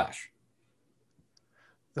The Flash.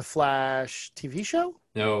 The Flash TV show?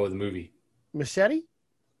 No, the movie. Machete?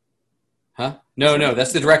 Huh? No,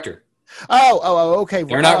 that's the director. Oh, okay.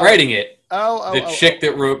 They're not writing it. The chick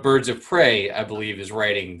that wrote Birds of Prey, I believe, is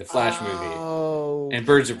writing the Flash movie. Oh. And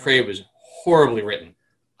Birds of Prey was horribly written.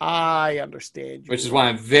 I understand you. Which is why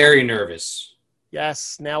I'm very nervous.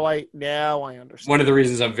 Yes, now I understand. One of the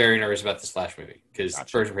reasons I'm very nervous about this Flash movie, because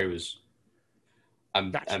Gotcha. Birds of Prey was.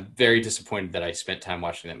 I'm very disappointed that I spent time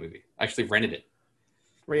watching that movie. I actually rented it.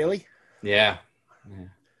 Really? Yeah.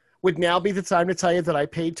 Would now be the time to tell you that I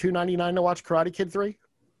paid $2.99 to watch Karate Kid 3?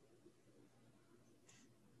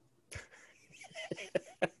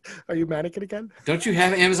 Are you mannequin again? Don't you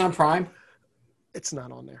have Amazon Prime? It's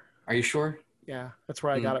not on there. Are you sure? Yeah, that's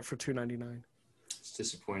where I got it for $2.99. It's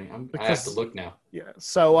disappointing. I have to look now. Yeah.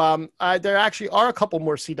 So there actually are a couple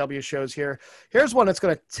more CW shows here. Here's one that's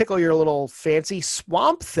going to tickle your little fancy.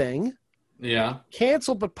 Swamp Thing. Yeah.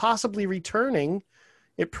 Canceled, but possibly returning.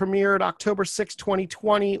 It premiered October 6,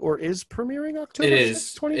 2020, or is premiering October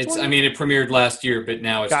 6, 2020? It premiered last year, but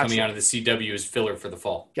now it's Gotcha. coming out of the CW as filler for the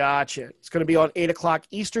fall. Gotcha. It's going to be on 8 o'clock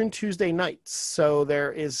Eastern Tuesday nights. So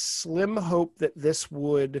there is slim hope that this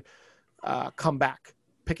would come back,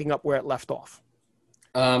 picking up where it left off.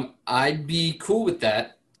 I'd be cool with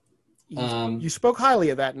that. You spoke highly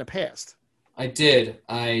of that in the past. I did.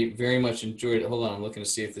 I very much enjoyed it. Hold on, I'm looking to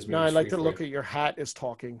see if this movie. No, I'd like to look at your hat is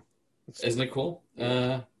talking. Isn't it cool?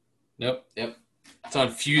 Nope. Yep. It's on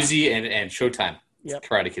Fusey and Showtime. Yep.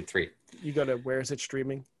 Karate Kid 3. You go to where is it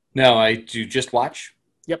streaming? No, I do Just Watch.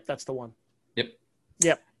 Yep, that's the one.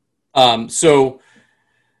 Yep. So,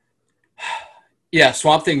 yeah,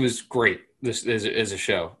 Swamp Thing was great. This as a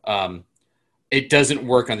show. It doesn't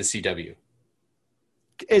work on the CW.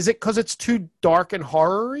 Is it because it's too dark and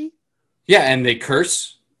horror-y? Yeah, and they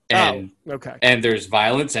curse. And okay. And there's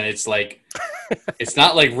violence, and it's like it's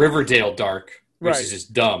not like Riverdale dark, which is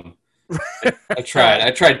just dumb. I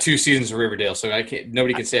tried 2 seasons of Riverdale, so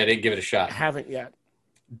nobody can say I didn't give it a shot. I haven't yet.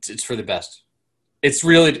 It's for the best. It's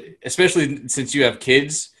really, especially since you have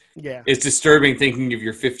kids. Yeah. It's disturbing thinking of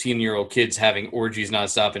your 15-year-old kids having orgies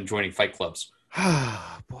nonstop and joining fight clubs.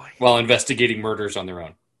 Boy. While investigating murders on their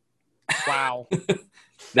own. Wow.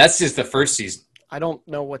 That's just the first season. I don't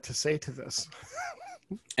know what to say to this.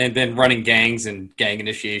 And then running gangs and gang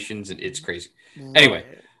initiations, and it's crazy. Right. Anyway,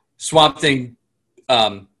 Swamp Thing,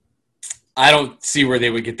 I don't see where they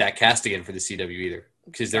would get that cast again for the CW either,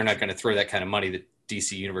 because they're not going to throw that kind of money that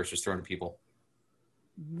DC Universe was throwing to people.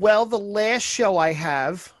 Well, the last show I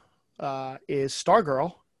have is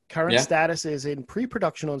Stargirl. Current status is in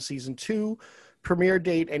pre-production on season 2. Premiere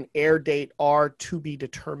date and air date are to be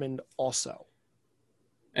determined also.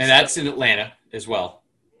 And that's in Atlanta as well.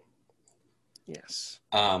 Yes.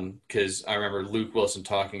 Because I remember Luke Wilson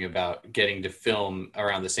talking about getting to film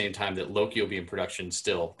around the same time that Loki will be in production,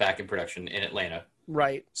 still back in production in Atlanta.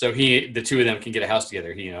 Right. So the two of them can get a house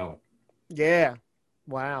together, he and Owen. Yeah.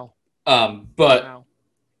 Wow. But wow.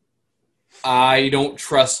 I don't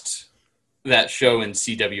trust that show in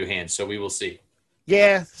CW hands, so we will see.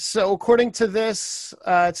 Yeah, so according to this,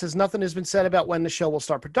 it says nothing has been said about when the show will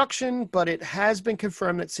start production, but it has been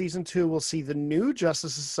confirmed that season 2 will see the new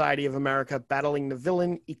Justice Society of America battling the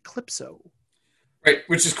villain Eclipso. Right,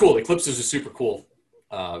 which is cool. Eclipso is a super cool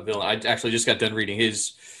villain. I actually just got done reading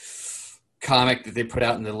his comic that they put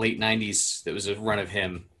out in the late 90s that was a run of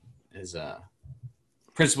him. His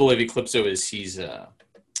principle of Eclipso is he's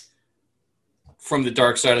from the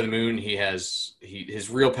dark side of the moon. His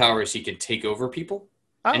real power is he can take over people.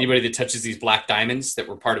 Oh. Anybody that touches these black diamonds that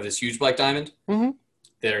were part of this huge black diamond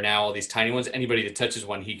that are now all these tiny ones, anybody that touches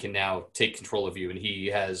one, he can now take control of you, and he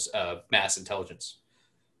has mass intelligence.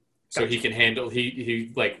 So he can handle,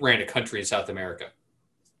 he like ran a country in South America.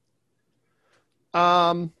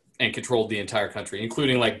 And controlled the entire country,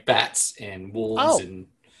 including like bats and wolves. And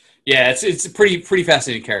yeah, it's a pretty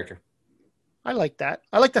fascinating character. I like that.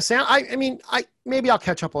 I like the sound. I mean, maybe I'll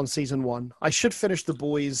catch up on season 1. I should finish The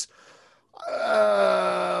Boys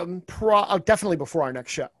definitely before our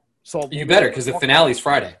next show. So you better, because the finale's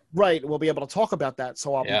Friday. Right. We'll be able to talk about that.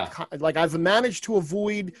 So I've managed to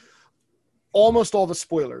avoid almost all the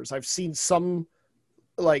spoilers. I've seen some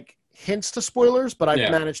like hints to spoilers, but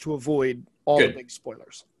I've managed to avoid all the big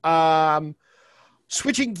spoilers.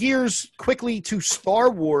 Switching gears quickly to Star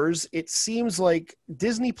Wars, it seems like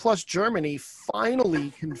Disney Plus Germany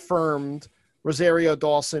finally confirmed Rosario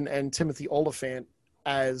Dawson and Timothy Olyphant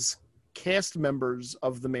as cast members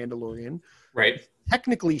of The Mandalorian. Right.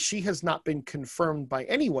 Technically, she has not been confirmed by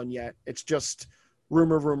anyone yet. It's just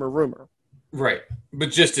rumor. Right.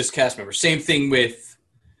 But just as cast members. Same thing with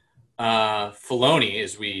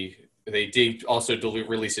Filoni, they did also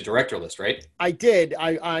release a director list, right? I did.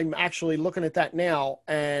 I'm actually looking at that now,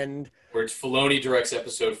 and where it's Filoni directs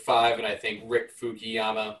episode 5, and I think Rick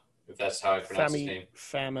Fukuyama, if that's how I pronounce his name.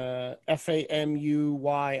 Famuyiwa.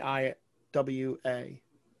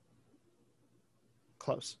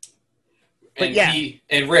 Close. But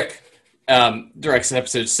and Rick directs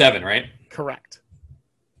episode 7, right? Correct.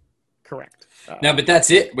 Now, but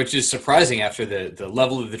that's it, which is surprising after the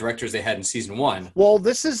level of the directors they had in season 1. Well,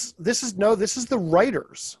 this is the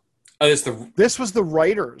writers. Oh, that's the This was the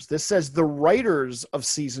writers. This says the writers of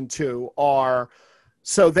season 2 are,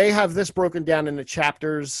 so they have this broken down into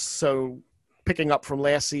chapters. So picking up from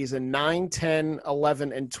last season, 9, 10,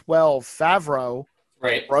 11, and 12, Favreau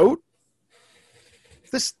right. wrote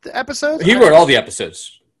this episode. He wrote all the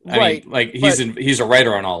episodes. Right, I mean, like he's a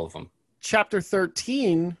writer on all of them. Chapter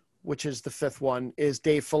 13, which is the 5th one, is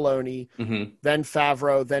Dave Filoni, then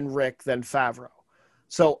Favreau, then Rick, then Favreau.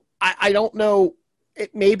 So I don't know.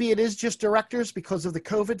 Maybe it is just directors because of the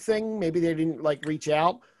COVID thing. Maybe they didn't reach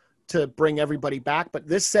out to bring everybody back. But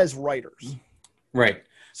this says writers. Right.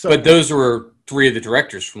 So, but those were 3 of the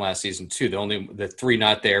directors from last season too. The 3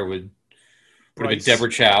 not there would have been Deborah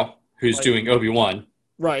Chow, who's doing Obi-Wan.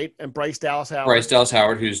 Right, and Bryce Dallas Howard. Bryce Dallas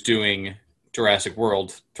Howard, who's doing Jurassic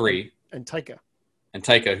World 3. And Taika. And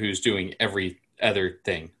Taika, who's doing every other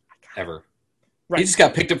thing ever. Right. He just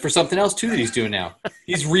got picked up for something else, too, that he's doing now.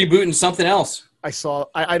 He's rebooting something else.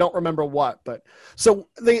 I don't remember what, but so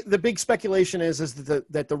the big speculation is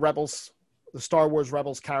that the Rebels, the Star Wars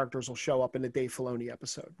Rebels characters will show up in the Dave Filoni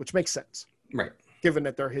episode, which makes sense. Right. Given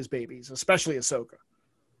that they're his babies, especially Ahsoka.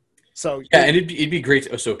 So yeah, and it'd be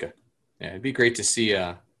great, Ahsoka. Yeah, it'd be great to see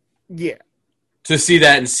yeah. To see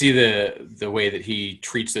that and see the way that he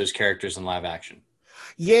treats those characters in live action.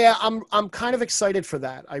 Yeah, I'm kind of excited for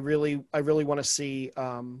that. I really want to see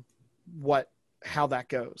how that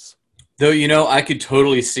goes. Though, I could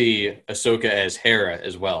totally see Ahsoka as Hera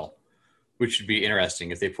as well, which would be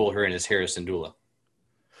interesting if they pull her in as Hera Syndulla.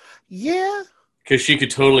 Yeah. Because she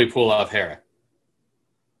could totally pull off Hera.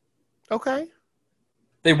 Okay.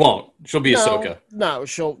 They won't. She'll be Ahsoka. No,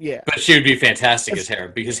 yeah. But she would be fantastic as Hera,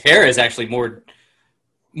 because Hera is actually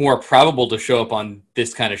more probable to show up on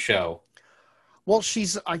this kind of show. Well,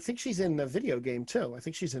 I think she's in the video game, too. I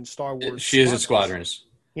think she's in Star Wars. She is in Squadrons.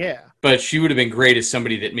 Yeah. But she would have been great as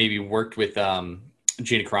somebody that maybe worked with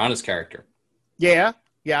Gina Carano's character. Yeah.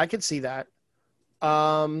 Yeah, I could see that.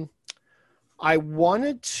 I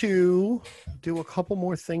wanted to do a couple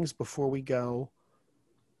more things before we go.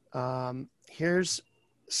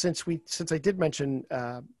 Since I did mention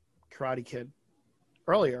Karate Kid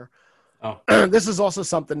earlier, this is also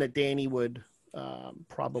something that Danny would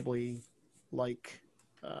probably like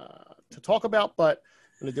to talk about, but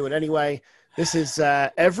I'm going to do it anyway. This is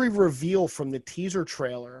every reveal from the teaser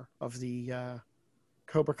trailer of the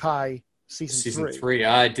Cobra Kai season 3.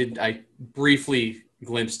 I briefly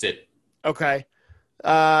glimpsed it. Okay.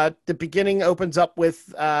 The beginning opens up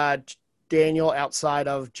with Daniel outside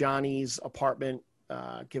of Johnny's apartment,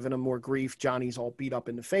 giving him more grief. Johnny's all beat up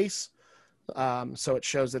in the face. So it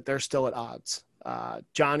shows that they're still at odds.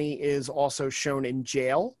 Johnny is also shown in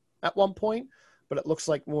jail at one point, but it looks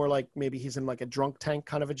like more like maybe he's in like a drunk tank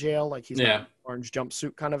kind of a jail, like he's in an orange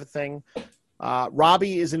jumpsuit kind of a thing.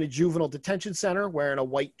 Robbie is in a juvenile detention center wearing a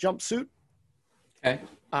white jumpsuit. Okay.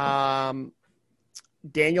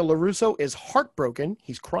 Daniel LaRusso is heartbroken.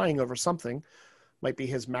 He's crying over something. Might be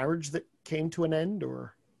his marriage that came to an end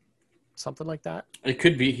or something like that. It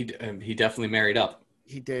could be. He definitely married up.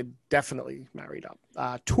 He did definitely married up.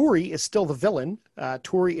 Tori is still the villain.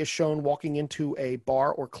 Tori is shown walking into a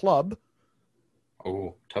bar or club.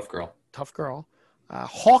 Oh, tough girl. Tough girl.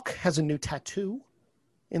 Hawk has a new tattoo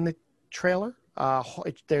in the trailer.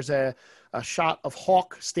 There's a shot of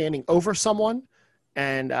Hawk standing over someone,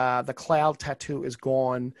 and the cloud tattoo is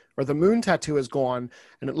gone, or the moon tattoo is gone,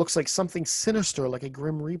 and it looks like something sinister, like a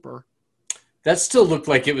Grim Reaper. That still looked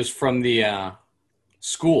like it was from the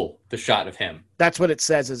school, the shot of him. That's what it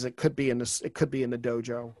says, is it could be in the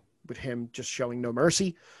dojo with him just showing no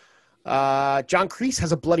mercy. John Kreese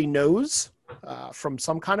has a bloody nose from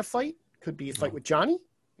some kind of fight. Could be a fight with Johnny.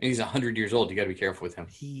 He's 100 years old. You got to be careful with him.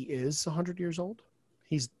 He is 100 years old.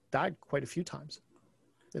 He's died quite a few times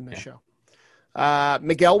in this show.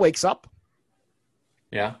 Miguel wakes up.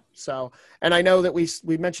 Yeah. So, and I know that we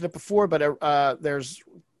mentioned it before, but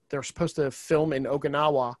they're supposed to film in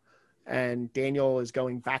Okinawa, and Daniel is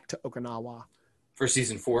going back to Okinawa for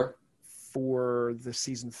season 4. For the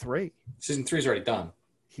season 3. Season 3 is already done.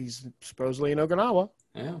 He's supposedly in Okinawa.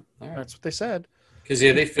 Yeah, all right. That's what they said. Because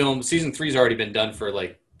they filmed season 3's already been done for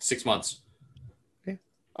like 6 months. Okay.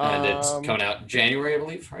 And it's coming out in January, I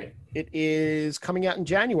believe, right? It is coming out in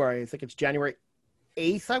January. I think it's January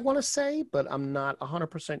 8th, I want to say, but I'm not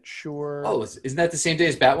 100% sure. Oh, isn't that the same day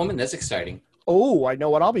as Batwoman? That's exciting. Oh, I know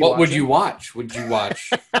what I'll be watching. What would you watch? Would you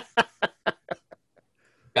watch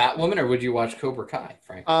Batwoman, or would you watch Cobra Kai,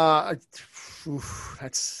 Frank?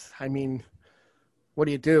 What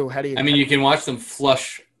do you do? How do you... you can watch them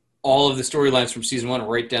flush all of the storylines from season 1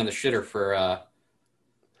 right down the shitter for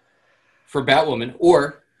Batwoman,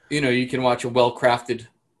 or you can watch a well-crafted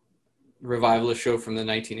revivalist show from the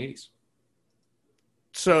 1980s.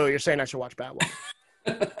 So you're saying I should watch Batwoman?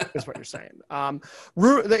 Is what you're saying.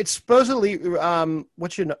 It's supposedly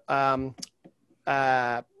what you know.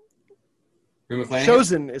 Rue McClanahan?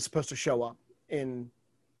 Chosen is supposed to show up in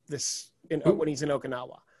when he's in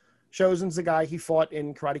Okinawa. Chosen's the guy he fought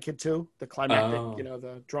in Karate Kid 2, the climactic,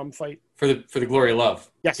 the drum fight. For the Glory of Love.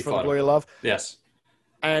 Yes, for the Glory of Love. Yes.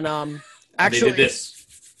 And actually, they did this.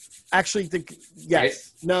 Actually,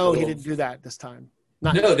 yes. Right? No, he didn't do that this time.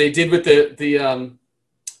 No, they did with the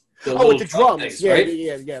with the drums. Things, yeah, right?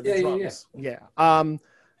 the drums. Yeah.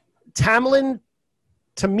 Tamlin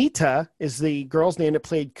Tamita is the girl's name that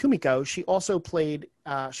played Kumiko. She also played.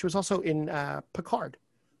 She was also in Picard.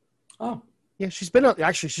 Oh. Yeah, she's been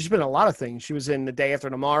in a lot of things. She was in The Day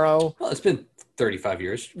After Tomorrow. Well, it's been 35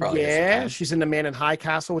 years. Probably. Yeah, she's in The Man in High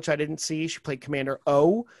Castle, which I didn't see. She played Commander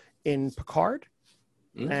O in Picard,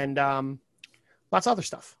 and lots of other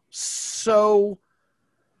stuff. So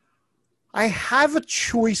I have a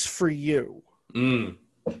choice for you.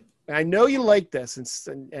 I know you like this,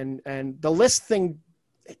 and the list thing,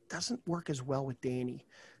 it doesn't work as well with Danny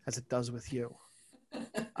as it does with you.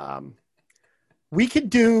 We could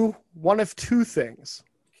do one of two things.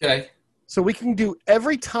 Okay. So we can do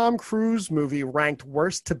every Tom Cruise movie ranked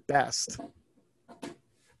worst to best.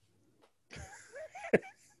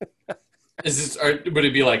 Would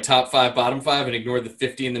it be like top 5, bottom 5, and ignore the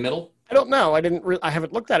 50 in the middle? I don't know. I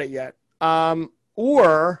haven't looked at it yet.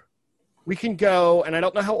 Or we can go, and I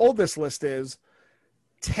don't know how old this list is,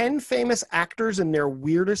 10 famous actors and their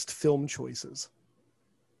weirdest film choices.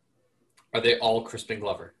 Are they all Crispin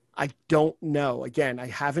Glover? I don't know. Again, I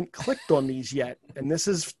haven't clicked on these yet, and this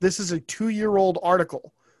is a 2-year-old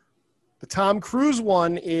article. The Tom Cruise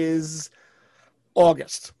one is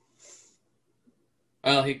August.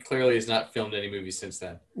 Well, he clearly has not filmed any movies since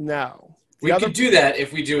then. No. We could do that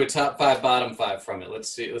if we do a top 5, bottom 5 from it. Let's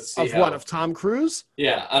see. Of Tom Cruise?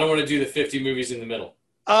 Yeah, I don't want to do the 50 movies in the middle.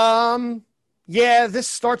 Yeah, this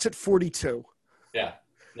starts at 42. Yeah.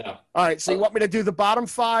 No. All right, so you want me to do the bottom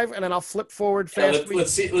 5, and then I'll flip forward fast? Yeah,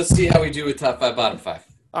 let's see how we do with top 5, bottom 5.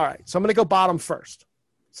 All right, so I'm going to go bottom first.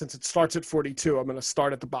 Since it starts at 42, I'm going to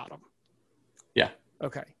start at the bottom. Yeah.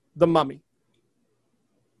 Okay. The Mummy.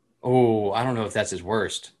 Oh, I don't know if that's his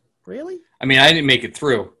worst. Really? I mean, I didn't make it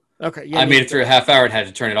through. Okay. Yeah, I made it through a half hour and had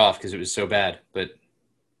to turn it off because it was so bad. But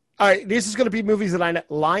all right, this is going to be movies that I know.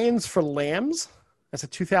 Lions for Lambs. That's a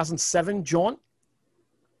 2007 jaunt.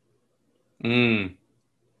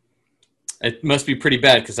 It must be pretty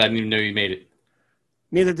bad because I didn't even know you made it.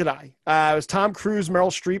 Neither did I. It was Tom Cruise, Meryl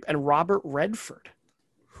Streep, and Robert Redford,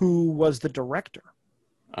 who was the director.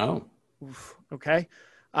 Oh. Oof, okay.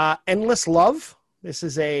 Endless Love. This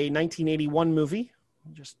is a 1981 movie.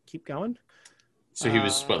 Just keep going. So he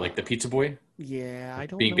was, like the pizza boy? Yeah, I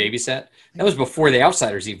don't being know. babysat? That was before The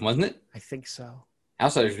Outsiders even, wasn't it? I think so.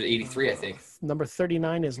 Outsiders was 83, I think. Number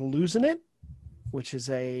 39 is Losing It, which is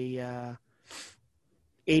a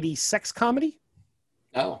 80s sex comedy.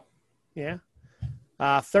 Oh. Yeah.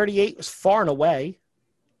 38 was Far and Away.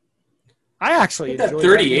 I actually enjoyed that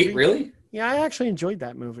 38, really? Yeah, I actually enjoyed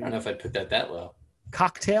that movie. I don't know if I'd put that low.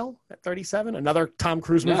 Cocktail at 37, another Tom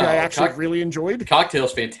Cruise movie I actually really enjoyed.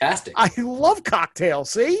 Cocktail's fantastic. I love Cocktail,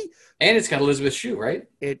 see? And it's got Elizabeth Shue, right?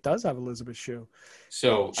 It does have Elizabeth Shue.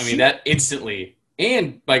 So, I mean, that instantly...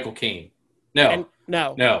 And Michael Caine. No.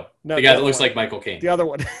 The guy that looks like Michael Caine. The other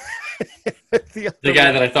one. the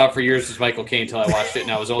guy that I thought for years was Michael Caine until I watched it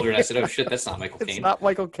and I was older and I said, oh, shit, that's not Michael Caine. It's not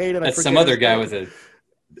Michael Caine. And that's some other guy with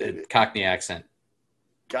a Cockney accent.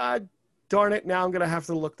 God darn it. Now I'm going to have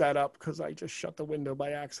to look that up because I just shut the window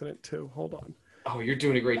by accident, too. Hold on. Oh, you're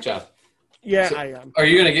doing a great job. Yeah, I am. Are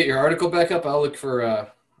you going to get your article back up? I'll look for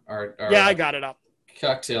our yeah, I got it up.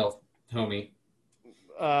 Cocktail homie.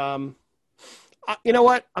 You know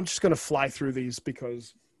what? I'm just going to fly through these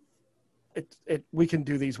because we can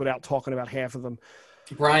do these without talking about half of them.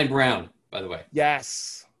 Brian Brown, by the way.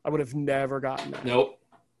 Yes. I would have never gotten that. Nope.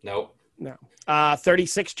 No.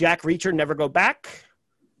 36, Jack Reacher, Never Go Back.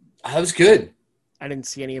 That was good. I didn't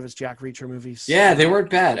see any of his Jack Reacher movies. Yeah, they weren't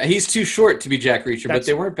bad. He's too short to be Jack Reacher, but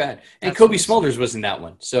they weren't bad. And Kobe Smulders was in that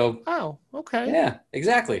one. So. Oh, okay. Yeah,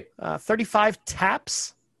 exactly. 35,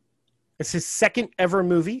 Taps. It's his second ever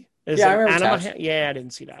movie. I remember Taps. Yeah, I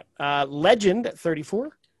didn't see that. Legend at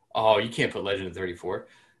 34. Oh, you can't put Legend at 34.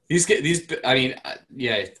 These. I mean,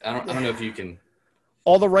 yeah. I don't know if you can.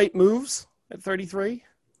 All the Right Moves at 33.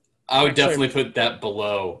 I would definitely put that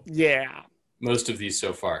below. Yeah. Most of these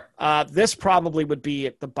so far. This probably would be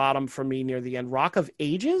at the bottom for me near the end. Rock of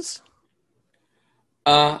Ages.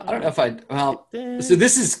 I don't know if so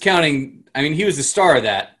this is counting. I mean, he was the star of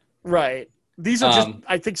that. Right. These are just.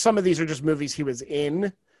 I think some of these are just movies he was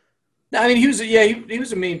in. I mean, he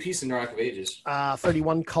was a main piece in the Rock of Ages.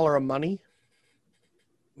 31 Color of Money.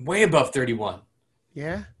 Way above 31.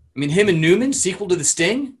 Yeah. I mean, him and Newman, sequel to The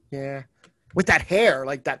Sting. Yeah. With that hair,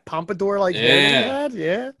 like that pompadour, like hair that he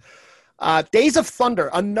had. Yeah. Days of Thunder,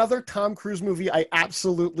 another Tom Cruise movie I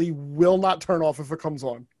absolutely will not turn off if it comes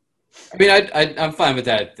on. I mean, I'm fine with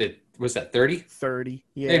that. Was that 30? 30.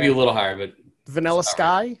 Yeah. Maybe a little higher, but Vanilla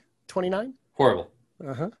Sky, 29. Horrible.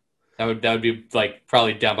 Uh-huh. That would be like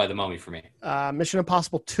probably down by the Mummy for me. Mission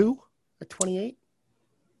Impossible 2 at 28.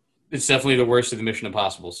 It's definitely the worst of the Mission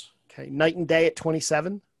Impossibles. Okay. Night and Day at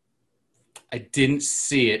 27. I didn't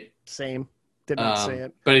see it. Same. Did not see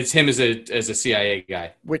it. But it's him as a CIA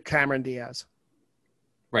guy. With Cameron Diaz.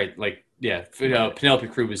 Right. Like, yeah. Penelope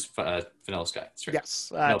Cruz was Vanilla Sky. That's right.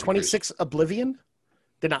 Yes. 26 Cruz. Oblivion.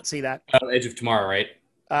 Did not see that. Edge of Tomorrow, right?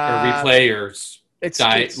 Or Replay or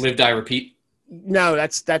Live, Die, Repeat. No,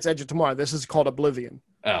 that's Edge of Tomorrow. This is called Oblivion.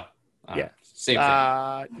 Oh. Yeah. Same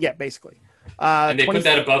thing. Yeah, basically. And they put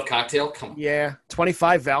that above Cocktail? Come on. Yeah.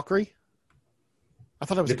 25 Valkyrie. I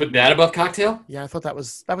thought it was. They put that above Cocktail? Yeah, I thought that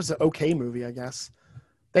was an okay movie, I guess.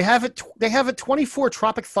 They have it. They have it 24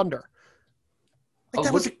 Tropic Thunder.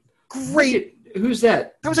 That was a great. Who's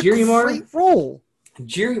that? That was a great role.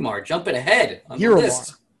 Jirimar jumping ahead on the Yurimar.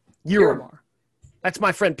 list. Yurimar. That's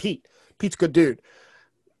my friend Pete. Pete's a good dude.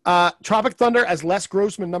 Tropic Thunder as Les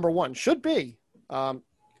Grossman, number 1. Should be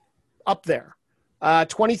up there.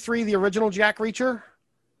 23, the original Jack Reacher.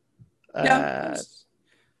 Yeah.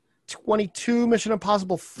 22, Mission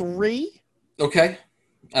Impossible 3. Okay.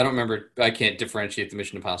 I don't remember. I can't differentiate the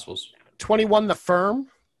Mission Impossibles. 21, The Firm.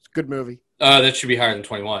 It's a good movie. That should be higher than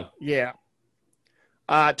 21. Yeah.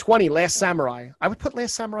 20, Last Samurai. I would put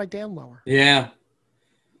Last Samurai down lower. Yeah.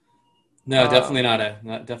 No, definitely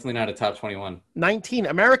not a top 21. 19,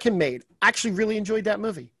 American Made. Actually really enjoyed that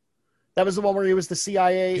movie. That was the one where he was the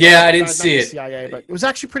CIA. Yeah, I didn't see it. CIA, but it was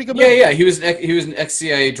actually a pretty good movie. Yeah. He was an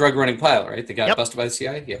ex-CIA drug running pilot, right? They got busted by the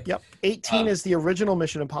CIA. Yeah. Yep. 18 is the original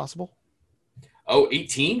Mission Impossible. Oh,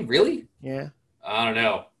 18? Really? Yeah. I don't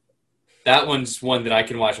know. That one's one that I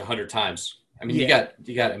can watch 100 times. I mean, you got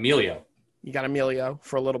Emilio. You got Emilio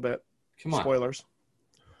for a little bit. Come on. Spoilers.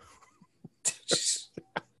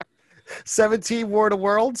 17, War of the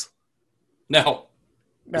Worlds. No.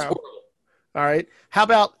 All right. How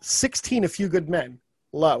about 16, A Few Good Men?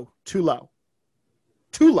 Low. Too low.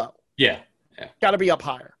 Too low. Yeah. Got to be up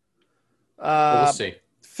higher. We'll see.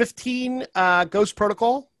 15, Ghost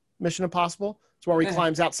Protocol, Mission Impossible. It's where he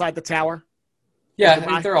climbs outside the tower.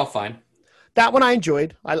 Yeah, they're all fine. That one I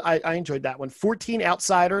enjoyed. I enjoyed that one. 14,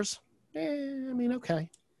 Outsiders. I mean, okay.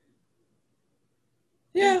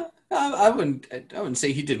 Yeah, I wouldn't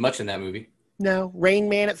say he did much in that movie. No. Rain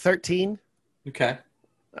Man at 13. Okay.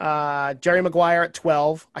 Jerry Maguire at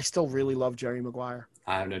 12. I still really love Jerry Maguire.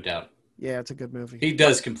 I have no doubt. Yeah, it's a good movie. He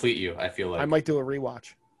does complete you, I feel like. I might do a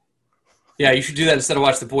rewatch. Yeah, you should do that instead of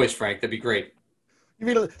watch The Boys, Frank. That'd be great. You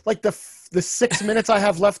mean like the 6 minutes I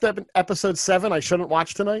have left of episode 7 I shouldn't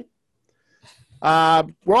watch tonight?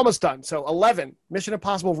 We're almost done. So 11, Mission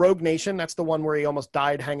Impossible Rogue Nation. That's the one where he almost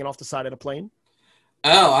died hanging off the side of the plane.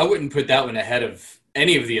 Oh, I wouldn't put that one ahead of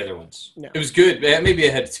any of the other ones. No. It was good. Maybe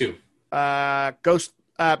ahead of 2. Ghost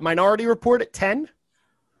Minority Report at 10.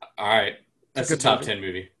 All right. That's a top 10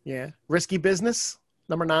 movie. Yeah. Risky Business,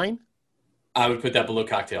 number 9. I would put that below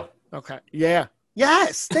Cocktail. Okay. Yeah.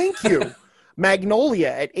 Yes. Thank you. Magnolia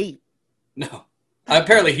at 8. No.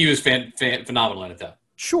 Apparently he was phenomenal in it, though.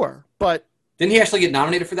 Sure, but... Didn't he actually get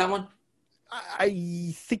nominated for that one?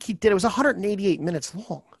 I think he did. It was 188 minutes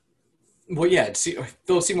long. Well, yeah.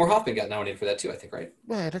 Philip Seymour Hoffman got nominated for that, too, I think, right?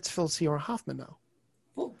 Yeah, that's Philip Seymour Hoffman, though.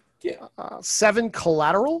 Well, yeah. 7,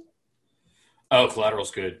 Collateral. Oh,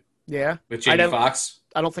 Collateral's good. Yeah. With Jamie Foxx.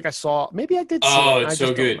 I don't think I saw... Maybe I did see it. Oh, it's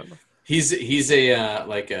so good. He's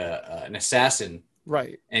an assassin.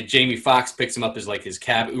 Right. And Jamie Foxx picks him up as like his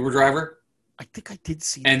cab Uber driver. I think I did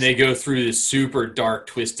see and they go through this super dark,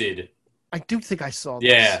 twisted... I do think I saw this.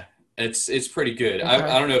 Yeah, it's pretty good. Okay.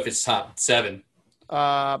 I don't know if it's top 7.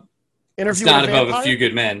 Interview it's not above A Few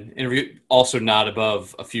Good Men. Also not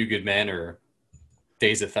above A Few Good Men or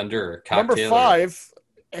Days of Thunder or Cocktail. Number 5,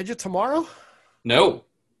 Edge of Tomorrow? No.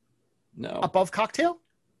 Above Cocktail?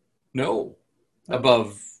 No.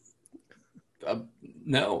 Above...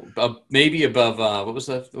 no. Maybe above... what was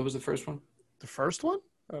the first one? The first one?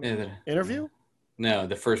 Yeah, Interview? No,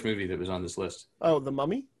 the first movie that was on this list. Oh, The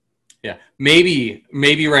Mummy? Yeah, maybe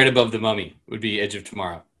right above The Mummy would be Edge of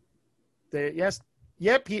Tomorrow. Yes.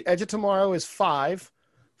 Yep, Edge of Tomorrow is 5.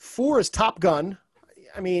 4 is Top Gun.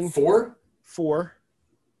 I mean... 4? 4.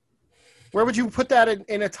 Where would you put that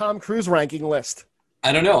in a Tom Cruise ranking list?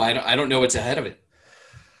 I don't know. I don't know what's ahead of it.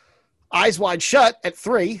 Eyes Wide Shut at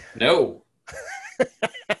 3. No.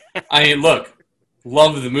 I mean, look,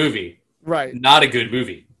 love the movie. Right. Not a good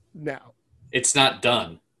movie. No. It's not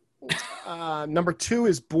done. Number 2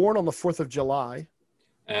 is Born on the 4th of July.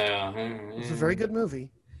 It's a very good movie.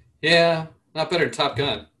 Yeah, not better than Top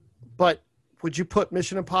Gun. But would you put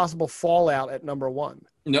Mission Impossible Fallout at number 1?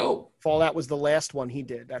 No. Fallout was the last one he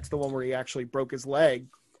did. That's the one where he actually broke his leg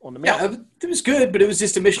on the mountain. Yeah, it was good, but it was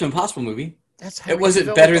just a Mission Impossible movie. It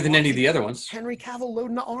wasn't better than any of the other ones. Henry Cavill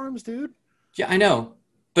loading the arms, dude. Yeah, I know.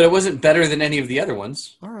 But it wasn't better than any of the other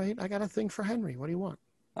ones. All right, I got a thing for Henry. What do you want?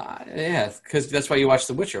 Yeah, because that's why you watch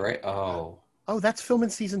The Witcher, right? Oh, that's filming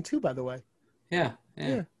season 2, by the way. Yeah.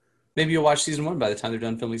 Maybe you'll watch season 1 by the time they're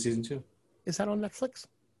done filming season 2. Is that on Netflix?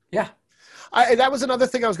 Yeah. That was another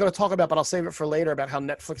thing I was going to talk about, but I'll save it for later, about how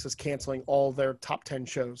Netflix is canceling all their top 10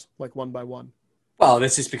 shows, like one by one. Well,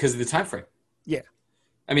 that's just because of the time frame. Yeah.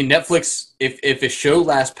 I mean, Netflix, if a show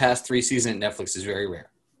lasts past 3 seasons at Netflix, is very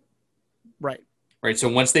rare. Right. Right. So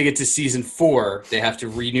once they get to season 4, they have to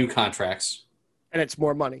renew contracts. And it's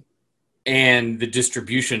more money. And the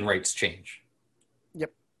distribution rates change.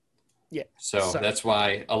 Yep. Yeah. So that's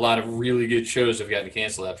why a lot of really good shows have gotten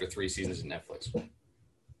canceled after 3 seasons at Netflix.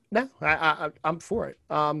 No, I'm for it.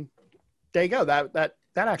 There you go. That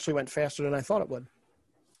actually went faster than I thought it would.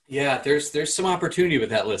 Yeah, there's some opportunity with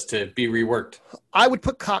that list to be reworked. I would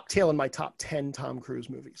put Cocktail in my top 10 Tom Cruise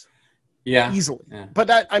movies. Yeah. Easily. Yeah.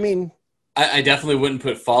 But I definitely wouldn't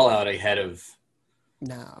put Fallout ahead of...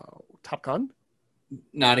 No. Top Gun?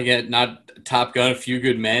 Not Top Gun, A Few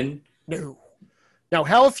Good Men. No. Now,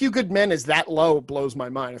 how A Few Good Men is that low blows my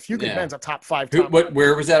mind. A Few Good Men's a top 5.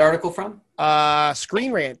 Where was that article from?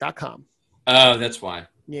 ScreenRant.com. Oh, that's why.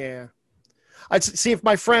 Yeah. I'd see if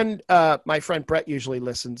my friend Brett usually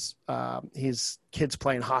listens. His kid's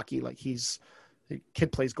playing hockey. Like the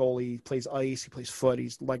kid plays goalie, he plays ice, he plays foot.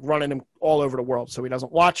 He's like running him all over the world. So he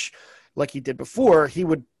doesn't watch like he did before. He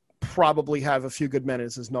would probably have A Few Good Men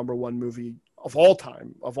as his number 1 movie of all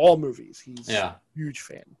time, of all movies. He's a huge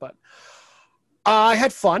fan. But I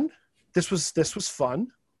had fun. This was fun.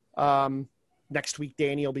 Next week,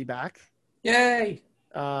 Danny will be back. Yay!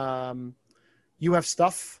 You have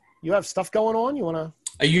stuff going on? You want to?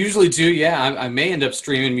 I usually do, yeah. I may end up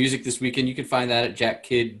streaming music this weekend. You can find that at Jack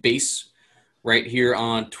Kid Bass right here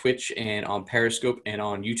on Twitch and on Periscope and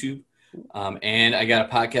on YouTube. And I got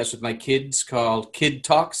a podcast with my kids called Kid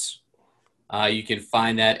Talks. You can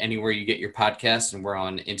find that anywhere you get your podcasts, and we're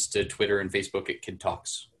on Insta, Twitter, and Facebook at Kid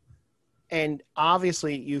Talks. And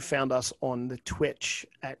obviously, you found us on the Twitch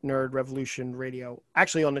at Nerd Revolution Radio.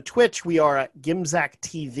 Actually, on the Twitch, we are at Gimzack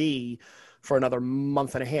TV for another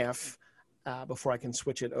month and a half before I can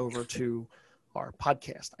switch it over to our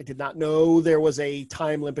podcast. I did not know there was a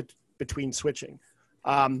time limit between switching.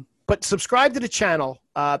 But subscribe to the channel.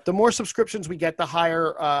 The more subscriptions we get, the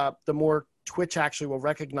higher, the more Twitch actually will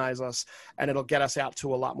recognize us, and it'll get us out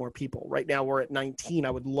to a lot more people. Right now, we're at 19. I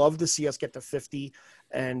would love to see us get to 50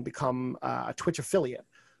 and become a Twitch affiliate.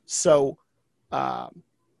 So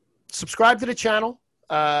subscribe to the channel.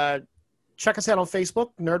 Check us out on Facebook,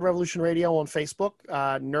 Nerd Revolution Radio on Facebook,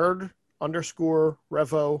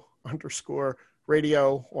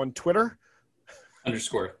 nerd_revo_radio on Twitter.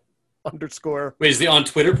 Underscore. Wait, is the on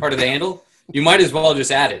Twitter part of the handle? You might as well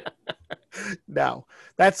just add it. No,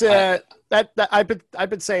 that's that I've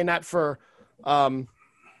been saying that for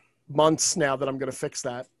months now that I'm going to fix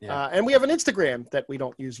that. Yeah. And we have an Instagram that we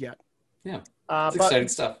don't use yet. Yeah, it's exciting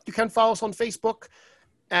stuff. You can follow us on Facebook,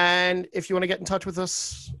 and if you want to get in touch with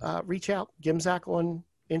us, reach out. Gimzack on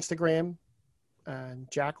Instagram, and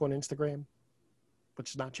Jack on Instagram, which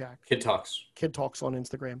is not Jack. Kid Talks on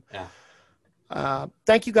Instagram. Yeah.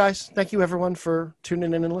 Thank you guys. Thank you everyone for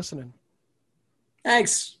tuning in and listening.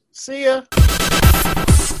 Thanks. See ya. It's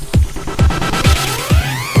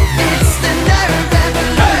the Nerd